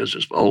there because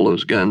there's all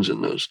those guns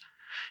and those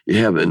you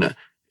have in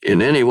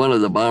any one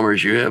of the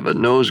bombers. You have a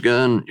nose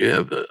gun, you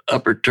have an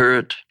upper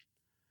turret,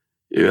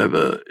 you have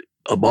a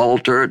ball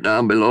turret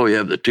down below, you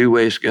have the 2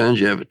 waist guns,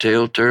 you have a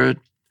tail turret.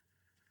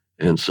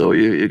 And so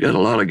you got a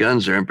lot of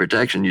guns there in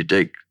protection. You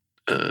take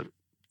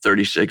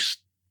 36,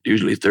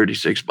 usually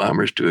 36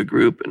 bombers to a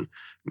group, and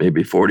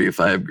maybe 40 or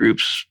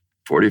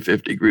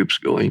 50 groups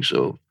going.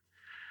 So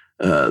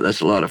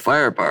that's a lot of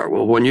firepower.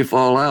 Well, when you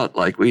fall out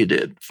like we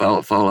did,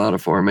 fall out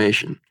of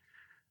formation,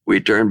 we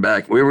turned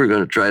back. We were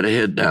going to try to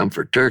head down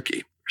for Turkey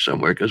or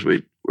somewhere because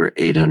we're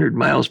 800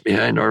 miles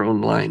behind our own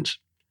lines.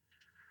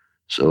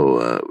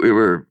 So we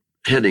were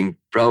heading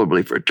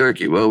probably for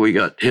Turkey. Well, we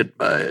got hit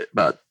by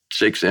about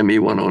 6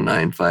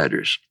 Me-109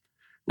 fighters.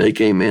 They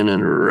came in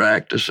and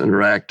racked us and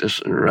racked us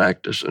and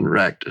racked us and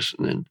racked us,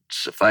 and then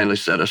finally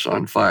set us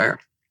on fire.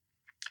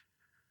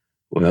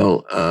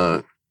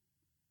 Well,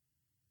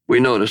 we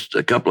noticed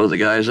a couple of the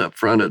guys up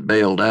front had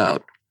bailed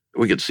out.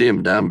 We could see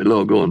them down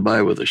below going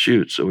by with a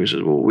chute. So we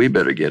said, well, we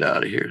better get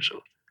out of here.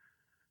 So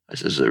I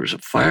says, there was a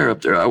fire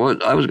up there. I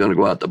was going to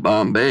go out to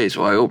Bombay,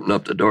 so I opened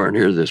up the door and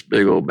here this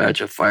big old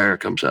batch of fire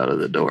comes out of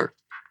the door.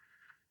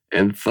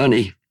 And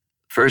funny,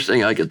 first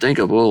thing I could think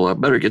of, well, I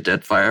better get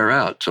that fire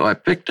out. So I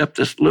picked up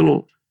this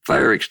little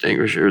fire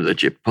extinguisher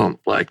that you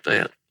pump like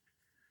that.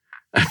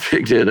 I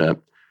picked it up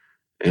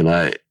and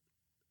I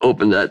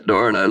opened that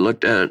door and I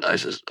looked at it and I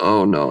says,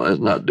 oh no,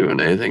 that's not doing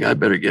anything. I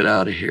better get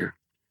out of here.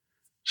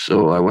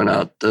 So I went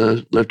out,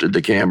 lifted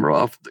the camera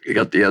off,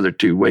 got the other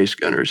 2 waist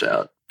gunners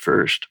out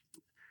first.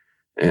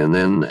 And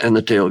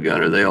the tail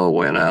gunner, they all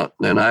went out.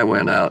 Then I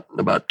went out, and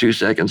about 2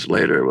 seconds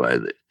later,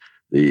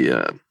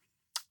 the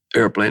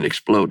airplane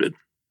exploded.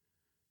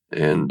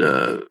 And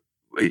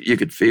you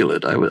could feel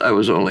it. I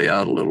was only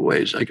out a little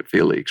ways. I could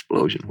feel the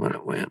explosion when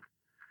it went.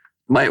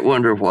 Might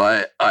wonder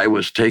why I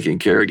was taking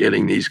care of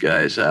getting these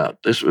guys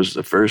out. This was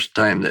the first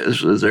time,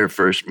 this was their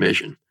first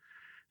mission.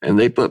 And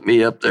they put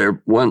me up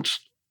there once.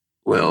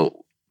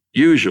 Well,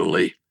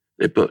 usually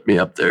they put me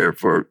up there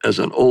as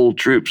an old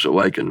troop so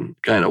I can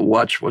kind of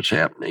watch what's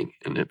happening.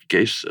 And in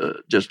case,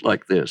 just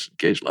like this, in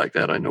case like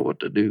that, I know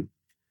what to do.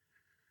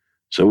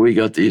 So we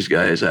got these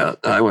guys out.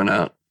 I went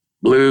out,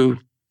 blew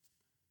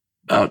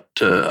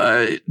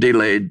I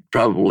delayed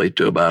probably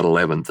to about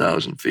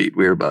 11,000 feet.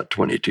 We were about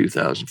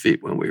 22,000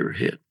 feet when we were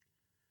hit.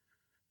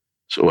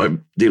 So I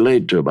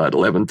delayed to about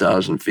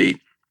 11,000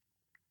 feet.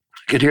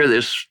 I could hear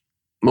this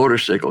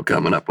motorcycle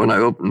coming up. When I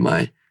opened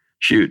my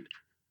chute,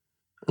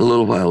 a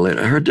little while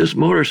later, I heard this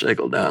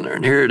motorcycle down there,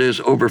 and here it is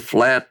over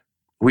flat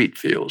wheat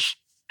fields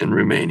in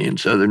Romania, in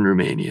southern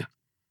Romania.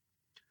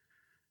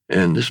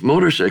 And this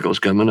motorcycle's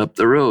coming up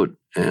the road,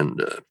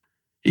 and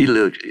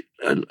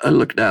I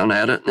looked down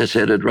at it, and it's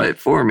headed right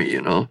for me,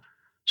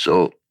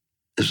 So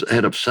it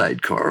had a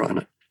sidecar on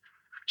it.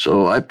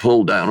 So I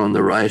pulled down on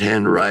the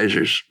right-hand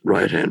risers,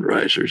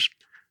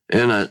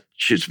 and it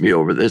shoots me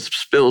over. This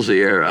spills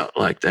the air out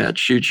like that,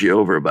 shoots you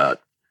over about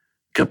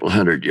a couple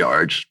hundred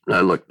yards. And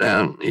I looked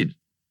down, he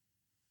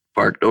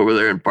parked over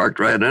there and parked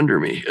right under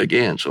me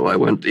again. So I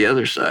went the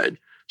other side,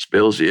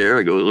 spills the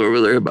air, goes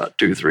over there about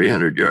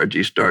 200-300 yards.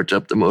 He starts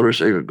up the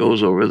motorcycle,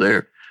 goes over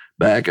there,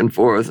 back and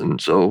forth. And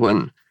so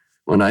when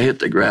I hit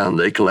the ground,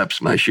 they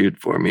collapsed my chute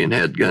for me and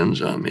had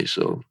guns on me.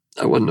 So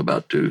I wasn't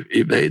about to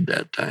evade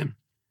that time.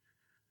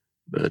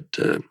 But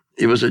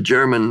he was a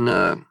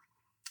German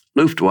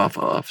Luftwaffe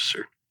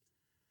officer.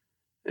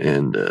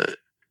 And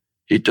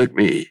he took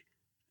me,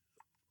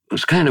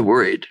 was kind of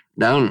worried.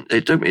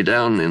 They took me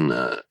down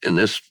in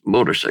this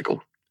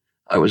motorcycle.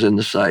 I was in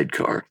the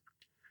sidecar.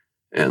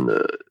 And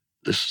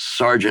this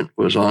sergeant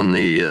was on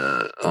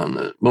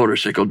the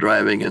motorcycle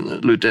driving, and the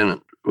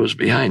lieutenant was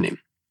behind him.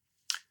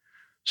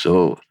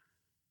 So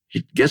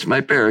he gets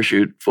my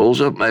parachute,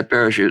 folds up my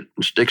parachute,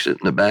 and sticks it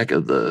in the back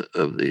of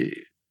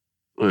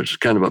it's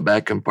kind of a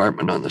back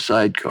compartment on the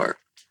sidecar.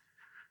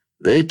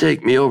 They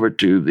take me over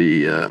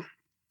to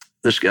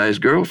this guy's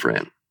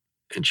girlfriend,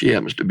 and she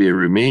happens to be a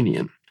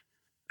Romanian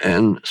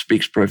and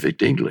speaks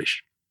perfect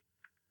English.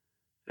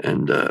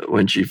 And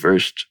when she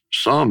first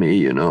saw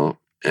me,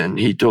 and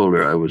he told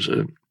her I was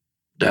a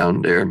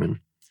downed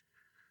airman.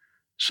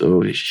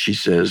 So she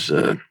says,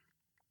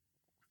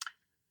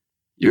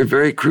 "You're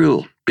very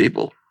cruel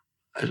people."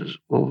 I says,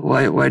 "Well,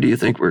 why do you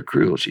think we're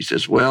cruel?" She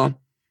says, "Well,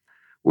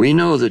 we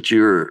know that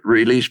you're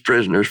released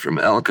prisoners from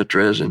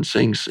Alcatraz and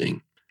Sing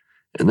Sing,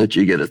 and that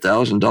you get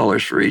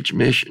 $1,000 for each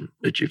mission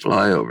that you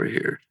fly over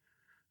here."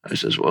 I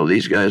says, "Well,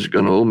 these guys are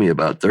going to owe me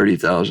about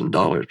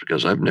 $30,000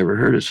 because I've never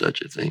heard of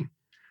such a thing."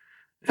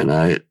 And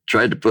I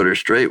tried to put her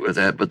straight with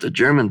that, but the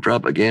German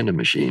propaganda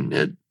machine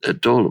had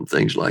told them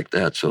things like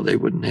that so they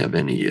wouldn't have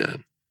any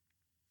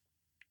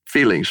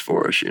feelings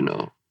for us,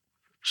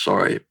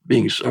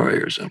 being sorry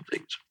or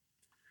something.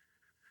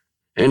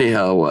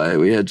 Anyhow,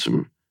 we had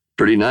some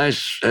pretty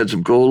nice, had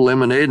some cold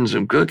lemonade and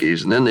some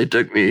cookies, and then they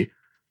took me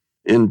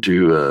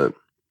into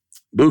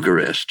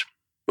Bucharest.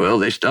 Well,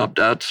 they stopped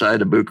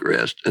outside of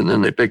Bucharest, and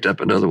then they picked up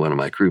another one of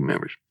my crew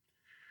members.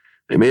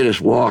 They made us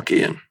walk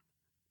in.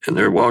 And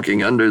they're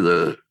walking under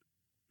the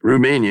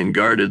Romanian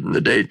guarded in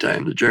the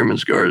daytime. The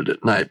Germans guarded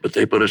at night, but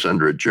they put us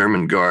under a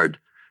German guard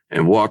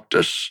and walked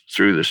us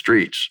through the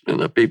streets. And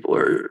the people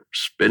are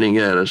spitting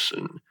at us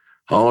and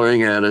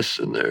hollering at us,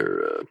 and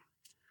they're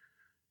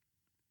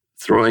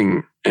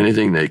throwing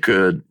anything they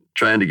could,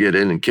 trying to get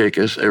in and kick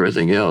us,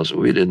 everything else.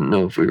 We didn't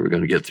know if we were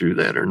going to get through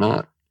that or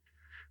not.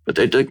 But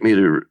they took me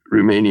to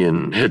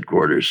Romanian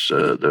headquarters,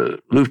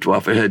 the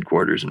Luftwaffe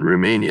headquarters in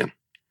Romania.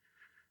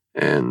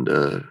 And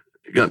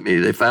got me.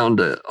 They found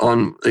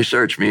they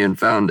searched me and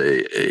found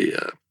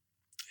a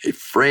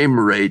frame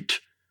rate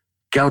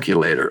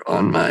calculator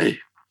on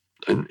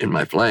in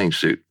my flying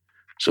suit.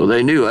 So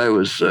they knew I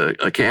was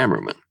a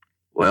cameraman.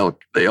 Well,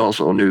 they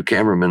also knew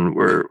cameramen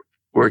were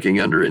working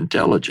under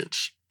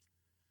intelligence.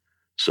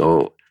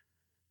 So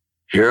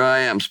here I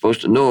am,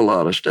 supposed to know a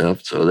lot of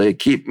stuff. So they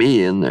keep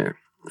me in there.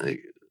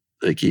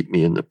 They keep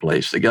me in the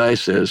place. The guy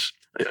says,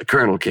 a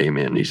colonel came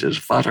in. He says,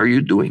 "What are you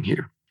doing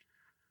here?"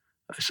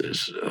 I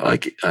says,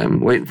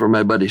 "I'm waiting for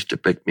my buddies to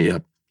pick me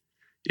up."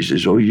 He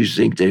says, "Oh, you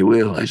think they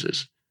will?" I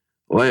says,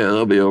 "Oh, yeah,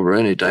 they'll be over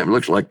any time.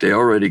 Looks like they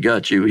already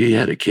got you." He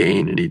had a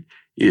cane, and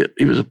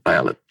he was a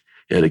pilot.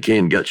 He had a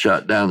cane, got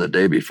shot down the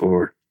day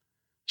before.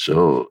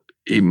 So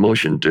he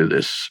motioned to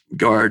this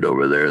guard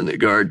over there, and the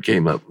guard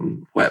came up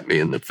and whacked me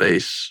in the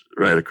face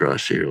right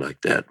across here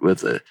like that with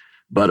the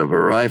butt of a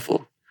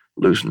rifle,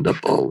 loosened up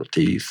all the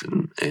teeth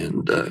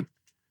and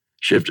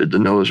shifted the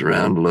nose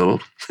around a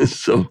little.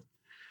 So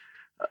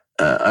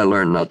I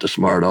learned not to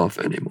smart off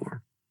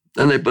anymore.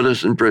 Then they put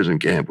us in prison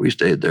camp. We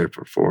stayed there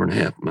for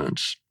 4.5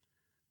 months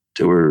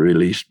till we were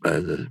released by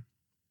the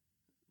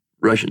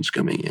Russians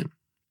coming in.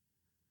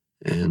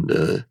 And,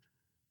 of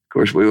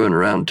course, we went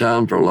around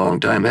town for a long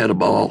time, had a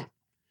ball,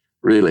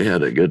 really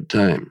had a good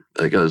time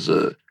because,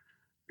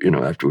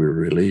 after we were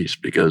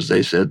released, because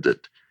they said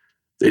that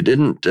they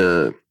didn't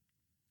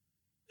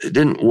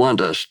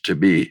want us to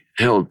be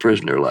held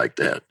prisoner like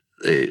that.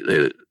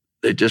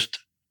 They just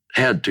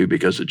had to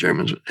because the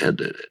Germans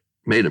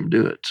made them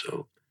do it.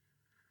 So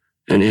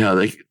anyhow,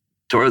 they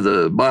tore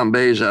the bomb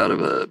bays out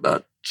of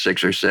about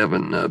 6 or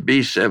 7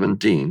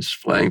 B-17s,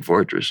 Flying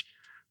Fortress,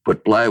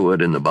 put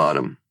plywood in the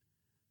bottom,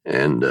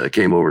 and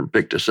came over and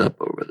picked us up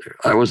over there.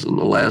 I was in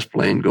the last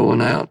plane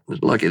going out. It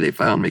was lucky they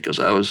found me because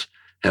I was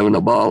having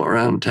a ball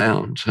around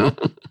town. So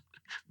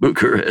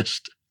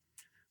Bucharest.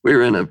 We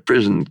were in a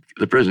prison.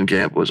 The prison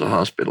camp was a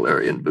hospital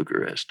area in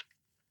Bucharest.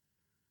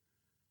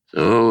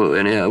 So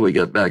anyhow, we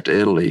got back to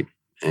Italy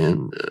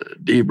and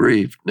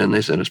debriefed. Then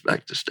they sent us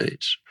back to the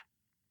States.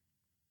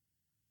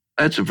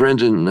 I had some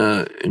friends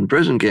in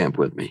prison camp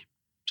with me.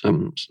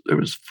 There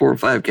was 4 or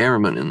 5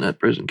 cameramen in that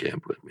prison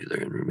camp with me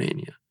there in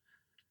Romania.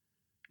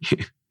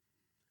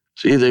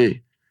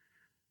 See,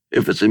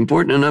 if it's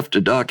important enough to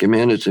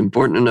document, it's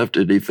important enough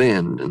to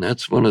defend, and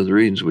that's one of the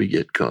reasons we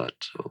get caught.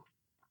 So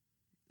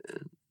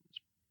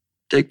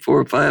take 4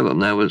 or 5 of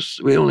them.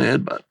 We only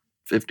had about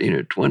 15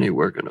 or 20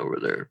 working over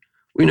there.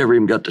 We never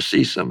even got to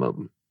see some of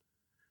them.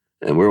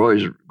 And we're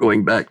always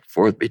going back and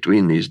forth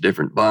between these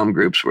different bomb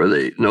groups where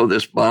they know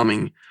this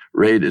bombing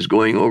raid is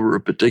going over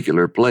a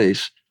particular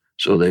place.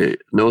 So they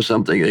know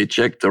something, they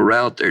check the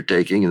route they're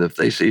taking, and if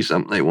they see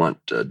something they want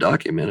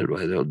documented,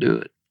 why, they'll do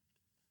it.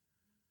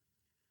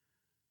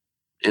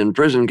 In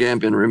prison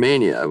camp in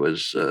Romania, I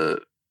was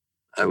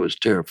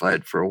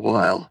terrified for a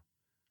while.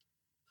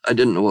 I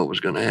didn't know what was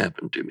going to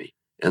happen to me.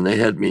 And they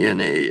had me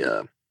in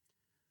a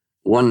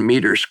 1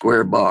 meter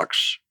square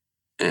box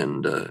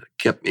and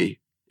kept me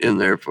in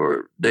there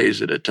for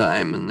days at a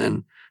time and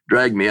then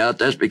dragged me out.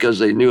 That's because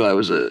they knew I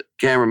was a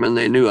cameraman.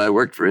 They knew I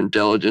worked for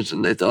intelligence,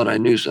 and they thought I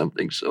knew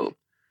something. So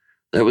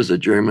that was the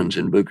Germans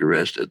in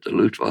Bucharest at the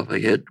Luftwaffe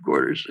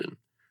headquarters. And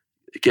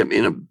they kept me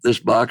in this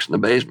box in the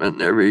basement,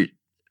 and every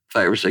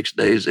 5 or 6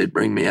 days they'd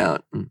bring me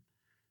out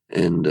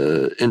and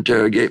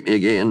interrogate me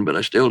again, but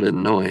I still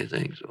didn't know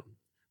anything. So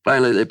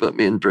finally they put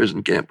me in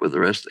prison camp with the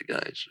rest of the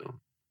guys.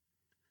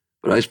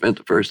 But I spent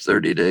the first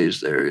 30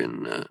 days there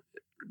in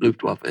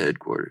Luftwaffe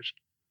headquarters.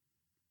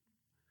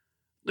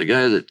 The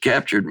guy that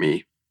captured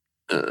me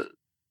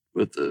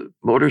with the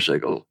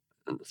motorcycle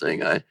and the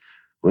thing,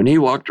 when he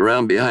walked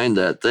around behind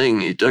that thing,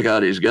 he took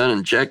out his gun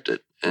and checked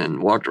it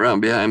and walked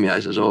around behind me.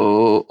 I says,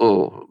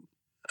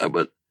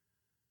 but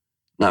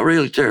not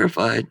really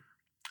terrified.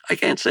 I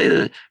can't say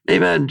that.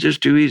 Maybe I'm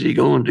just too easy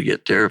going to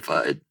get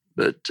terrified,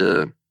 but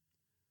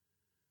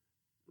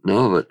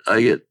no, but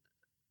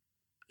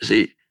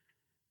see,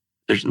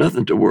 there's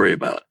nothing to worry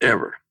about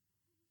ever,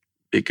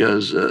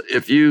 because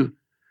the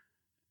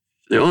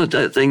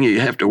only thing you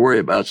have to worry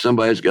about,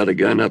 somebody's got a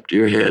gun up to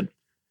your head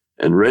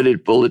and ready to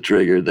pull the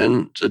trigger,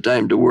 then it's a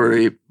time to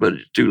worry, but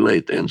it's too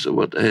late then, so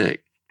what the heck?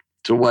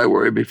 So why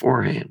worry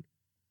beforehand?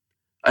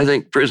 I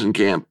think prison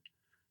camp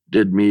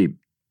did me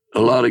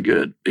a lot of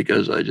good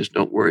because I just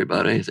don't worry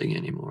about anything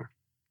anymore.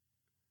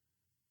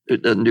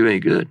 It doesn't do any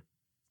good.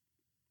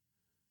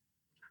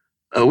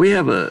 We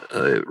have a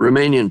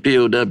Romanian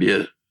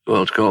POW,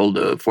 well, it's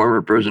called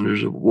Former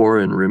Prisoners of War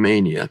in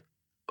Romania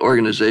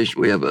organization.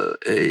 We have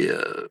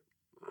a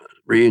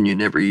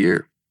reunion every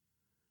year,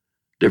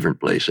 different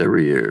place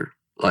every year.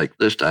 Like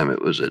this time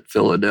it was at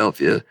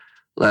Philadelphia.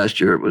 Last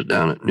year it was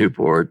down at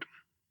Newport.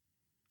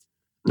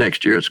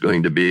 Next year it's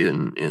going to be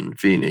in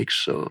Phoenix.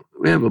 So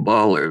we have a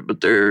ball there,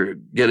 but they're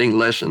getting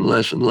less and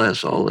less and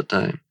less all the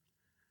time.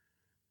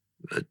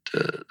 But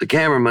the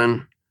cameraman,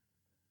 in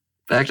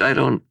fact, I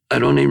don't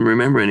even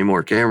remember any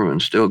more cameramen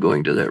still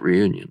going to that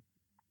reunion.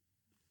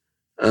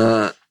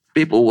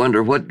 People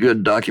wonder what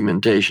good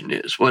documentation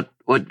is. What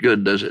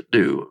good does it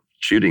do,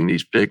 shooting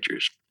these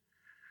pictures?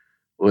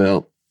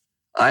 Well,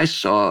 I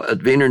saw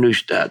at Wiener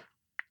Neustadt,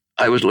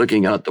 I was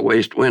looking out the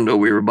waste window.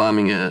 We were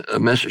bombing a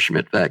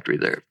Messerschmitt factory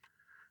there.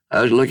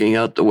 I was looking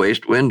out the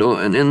waste window,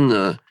 and in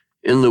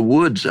the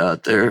woods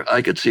out there,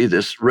 I could see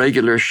this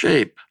regular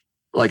shape,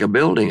 like a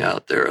building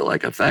out there,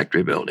 like a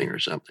factory building or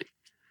something.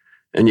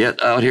 And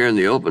yet out here in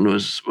the open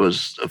was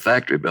a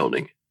factory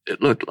building,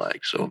 it looked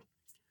like. So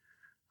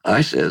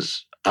I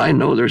says, I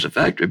know there's a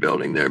factory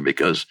building there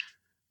because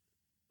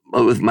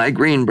with my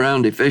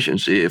green-brown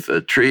deficiency, if a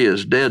tree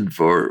is dead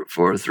for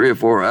 3 or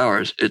 4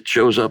 hours, it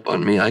shows up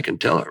on me. I can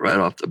tell it right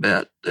off the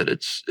bat that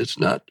it's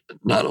not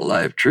a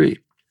live tree.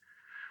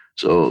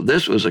 So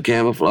this was a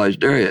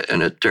camouflaged area,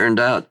 and it turned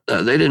out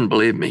they didn't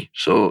believe me.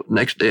 So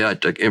next day I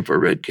took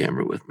infrared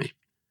camera with me.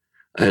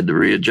 I had to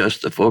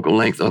readjust the focal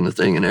length on the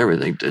thing and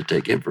everything to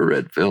take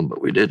infrared film,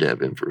 but we did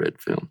have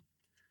infrared film.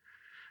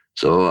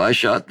 So I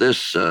shot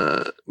this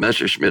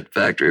Messerschmitt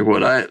factory,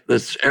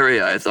 this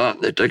area I thought,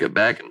 and they took it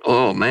back, and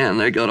oh man,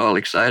 they got all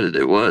excited.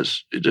 It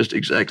was just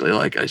exactly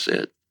like I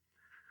said.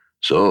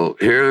 So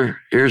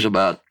here's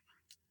about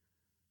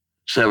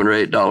 $7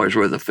 or $8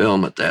 worth of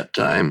film at that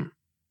time.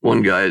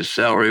 One guy's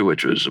salary,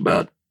 which was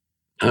about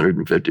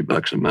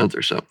 $150 a month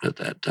or something at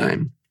that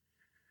time.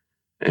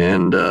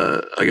 And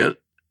I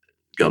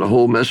got a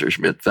whole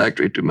Messerschmitt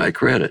factory to my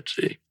credit,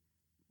 see.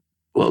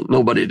 Well,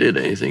 nobody did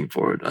anything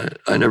for it.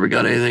 I never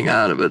got anything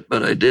out of it,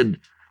 but they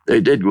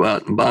did go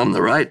out and bomb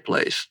the right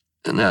place,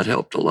 and that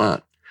helped a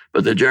lot.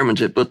 But the Germans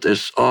had put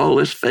all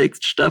this fake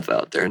stuff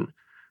out there, and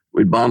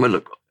we'd bomb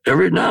it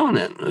every now and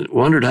then. I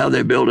wondered how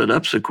they built it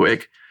up so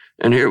quick,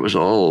 and here it was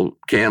all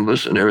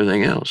canvas and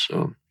everything else.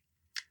 So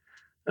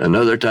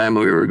another time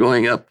we were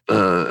going up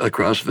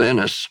across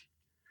Venice,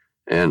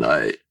 and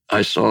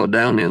I saw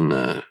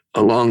down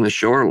along the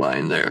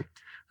shoreline there,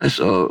 I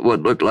saw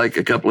what looked like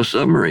a couple of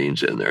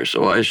submarines in there.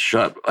 So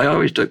I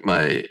always took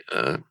my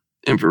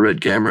infrared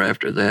camera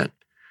after that.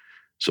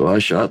 So I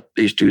shot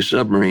these 2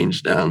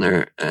 submarines down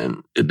there,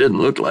 and it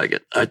didn't look like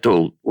it. I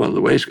told one of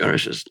the waist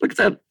gunners, I says, look at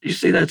that. You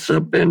see that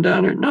sub bin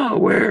down there? No,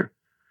 where?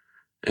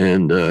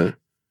 And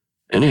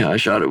anyhow, I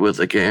shot it with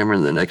the camera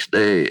the next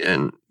day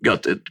and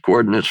got the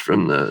coordinates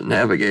from the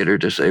navigator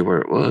to say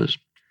where it was.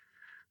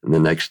 And the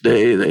next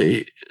day,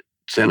 they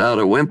sent out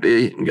a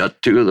Wimpy and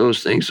got 2 of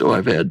those things. So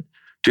I've had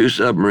 2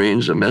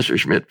 submarines, a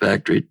Messerschmitt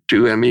factory,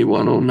 2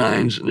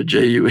 ME-109s, and a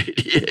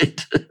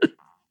Ju-88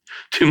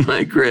 to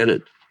my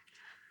credit.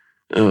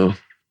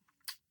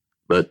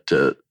 But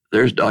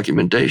there's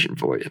documentation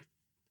for you.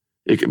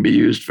 It can be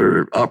used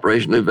for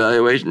operational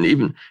evaluation.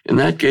 Even in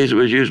that case, it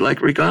was used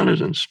like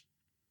reconnaissance.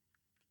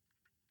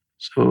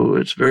 So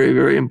it's very,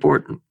 very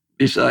important.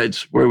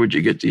 Besides, where would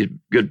you get these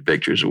good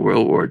pictures of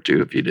World War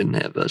II if you didn't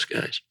have us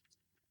guys?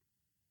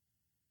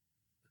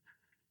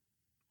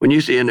 When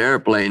you see an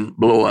airplane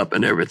blow up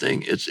and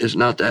everything, it's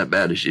not that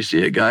bad as you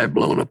see a guy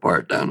blown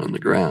apart down on the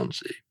ground,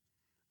 see.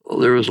 Well,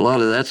 there was a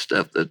lot of that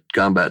stuff that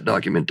combat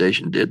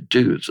documentation did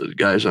too, so the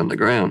guys on the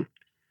ground.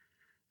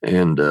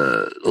 And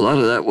a lot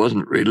of that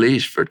wasn't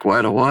released for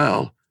quite a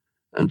while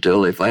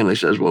until they finally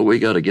says, well, we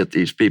got to get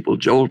these people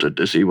jolted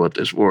to see what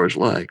this war is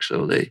like.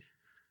 So they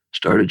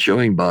started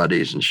showing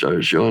bodies and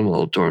started showing them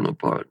all torn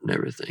apart and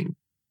everything.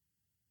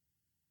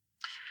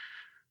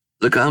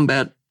 The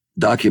combat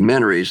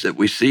documentaries that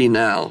we see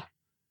now,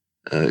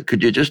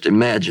 could you just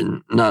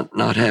imagine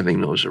not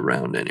having those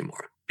around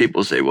anymore?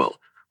 People say, well,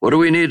 what do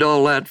we need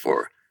all that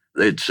for?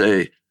 They'd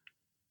say,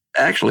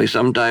 actually,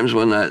 sometimes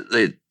when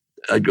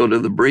I'd go to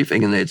the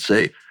briefing and they'd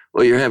say,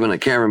 well, you're having a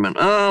cameraman.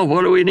 Oh,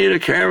 what do we need a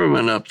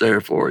cameraman up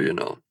there for, you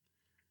know?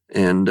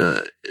 And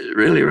it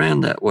really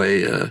ran that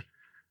way. A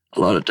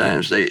lot of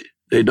times they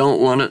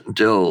don't want it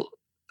until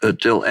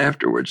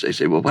afterwards. They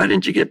say, well, why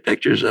didn't you get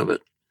pictures of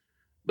it?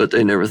 But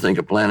they never think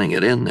of planning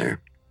it in there,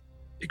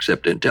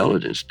 except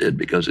intelligence did,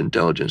 because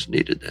intelligence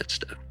needed that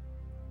stuff.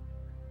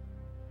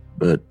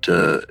 But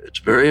it's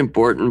very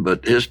important,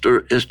 but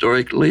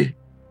historically,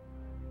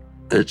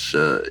 it's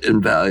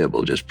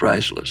invaluable, just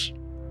priceless.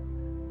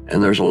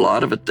 And there's a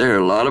lot of it there.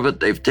 A lot of it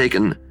they've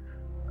taken,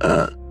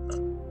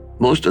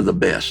 most of the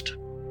best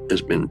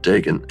has been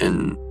taken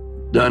and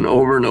done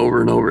over and over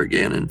and over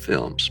again in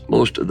films.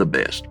 Most of the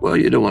best. Well,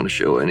 you don't want to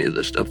show any of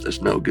the stuff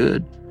that's no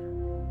good.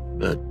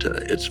 But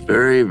it's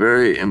very,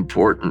 very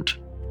important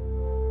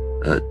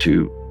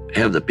to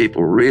have the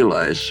people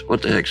realize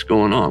what the heck's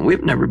going on.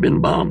 We've never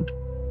been bombed.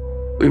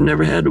 We've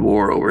never had a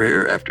war over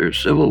here after a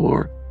Civil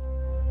War.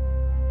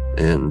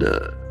 And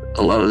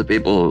a lot of the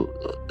people,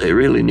 they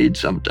really need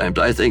sometimes.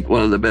 I think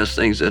one of the best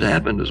things that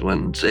happened is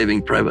when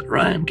Saving Private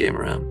Ryan came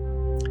around.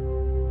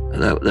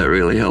 That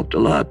really helped a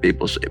lot.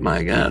 People say,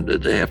 my God,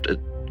 did they have to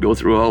go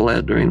through all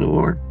that during the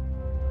war?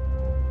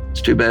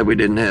 It's too bad we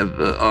didn't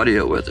have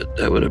audio with it.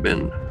 That would have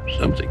been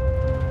something.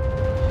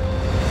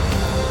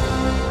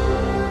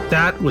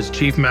 That was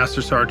Chief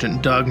Master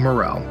Sergeant Doug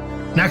Morrell.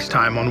 Next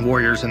time on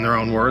Warriors in Their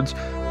Own Words,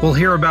 we'll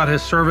hear about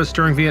his service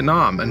during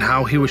Vietnam and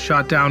how he was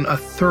shot down a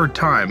 3rd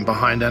time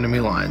behind enemy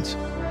lines.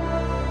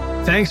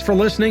 Thanks for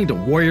listening to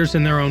Warriors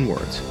in Their Own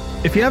Words.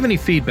 If you have any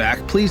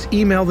feedback, please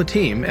email the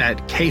team at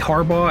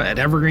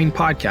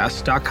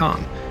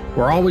kharbaugh@evergreenpodcasts.com.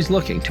 We're always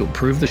looking to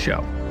improve the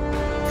show.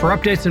 For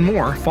updates and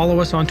more, follow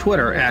us on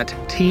Twitter at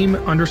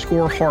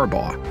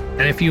 @team_Harbaugh.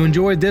 And if you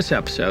enjoyed this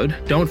episode,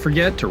 don't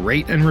forget to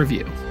rate and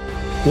review.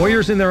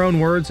 Warriors in Their Own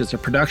Words is a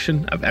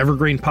production of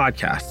Evergreen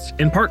Podcasts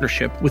in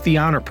partnership with the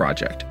Honor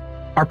Project.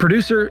 Our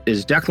producer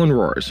is Declan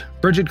Roars.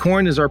 Bridget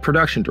Coyne is our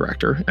production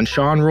director, and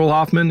Sean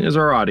Rule-Hoffman is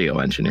our audio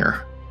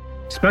engineer.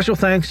 Special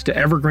thanks to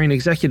Evergreen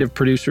executive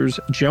producers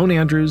Joan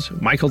Andrews,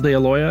 Michael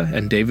DeAloia,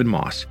 and David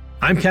Moss.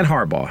 I'm Ken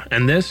Harbaugh,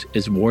 and this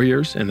is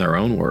Warriors in Their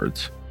Own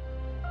Words.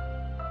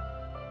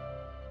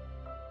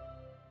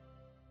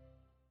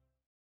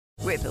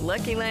 With the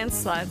Lucky Land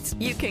Slots,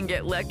 you can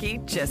get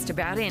lucky just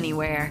about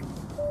anywhere.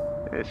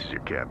 This is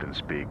your captain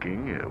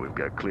speaking. We've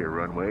got clear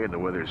runway and the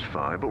weather's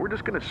fine, but we're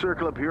just going to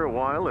circle up here a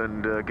while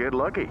and get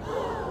lucky.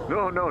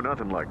 No,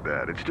 nothing like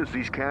that. It's just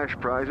these cash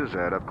prizes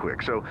add up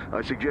quick. So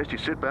I suggest you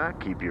sit back,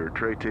 keep your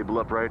tray table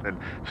upright, and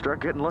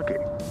start getting lucky.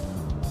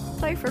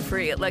 Play for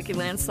free at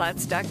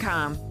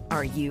LuckyLandSlots.com.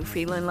 Are you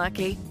feeling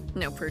lucky?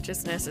 No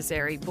purchase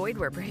necessary. Void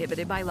where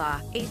prohibited by law.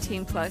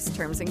 18+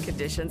 terms and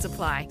conditions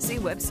apply. See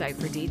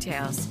website for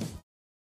details.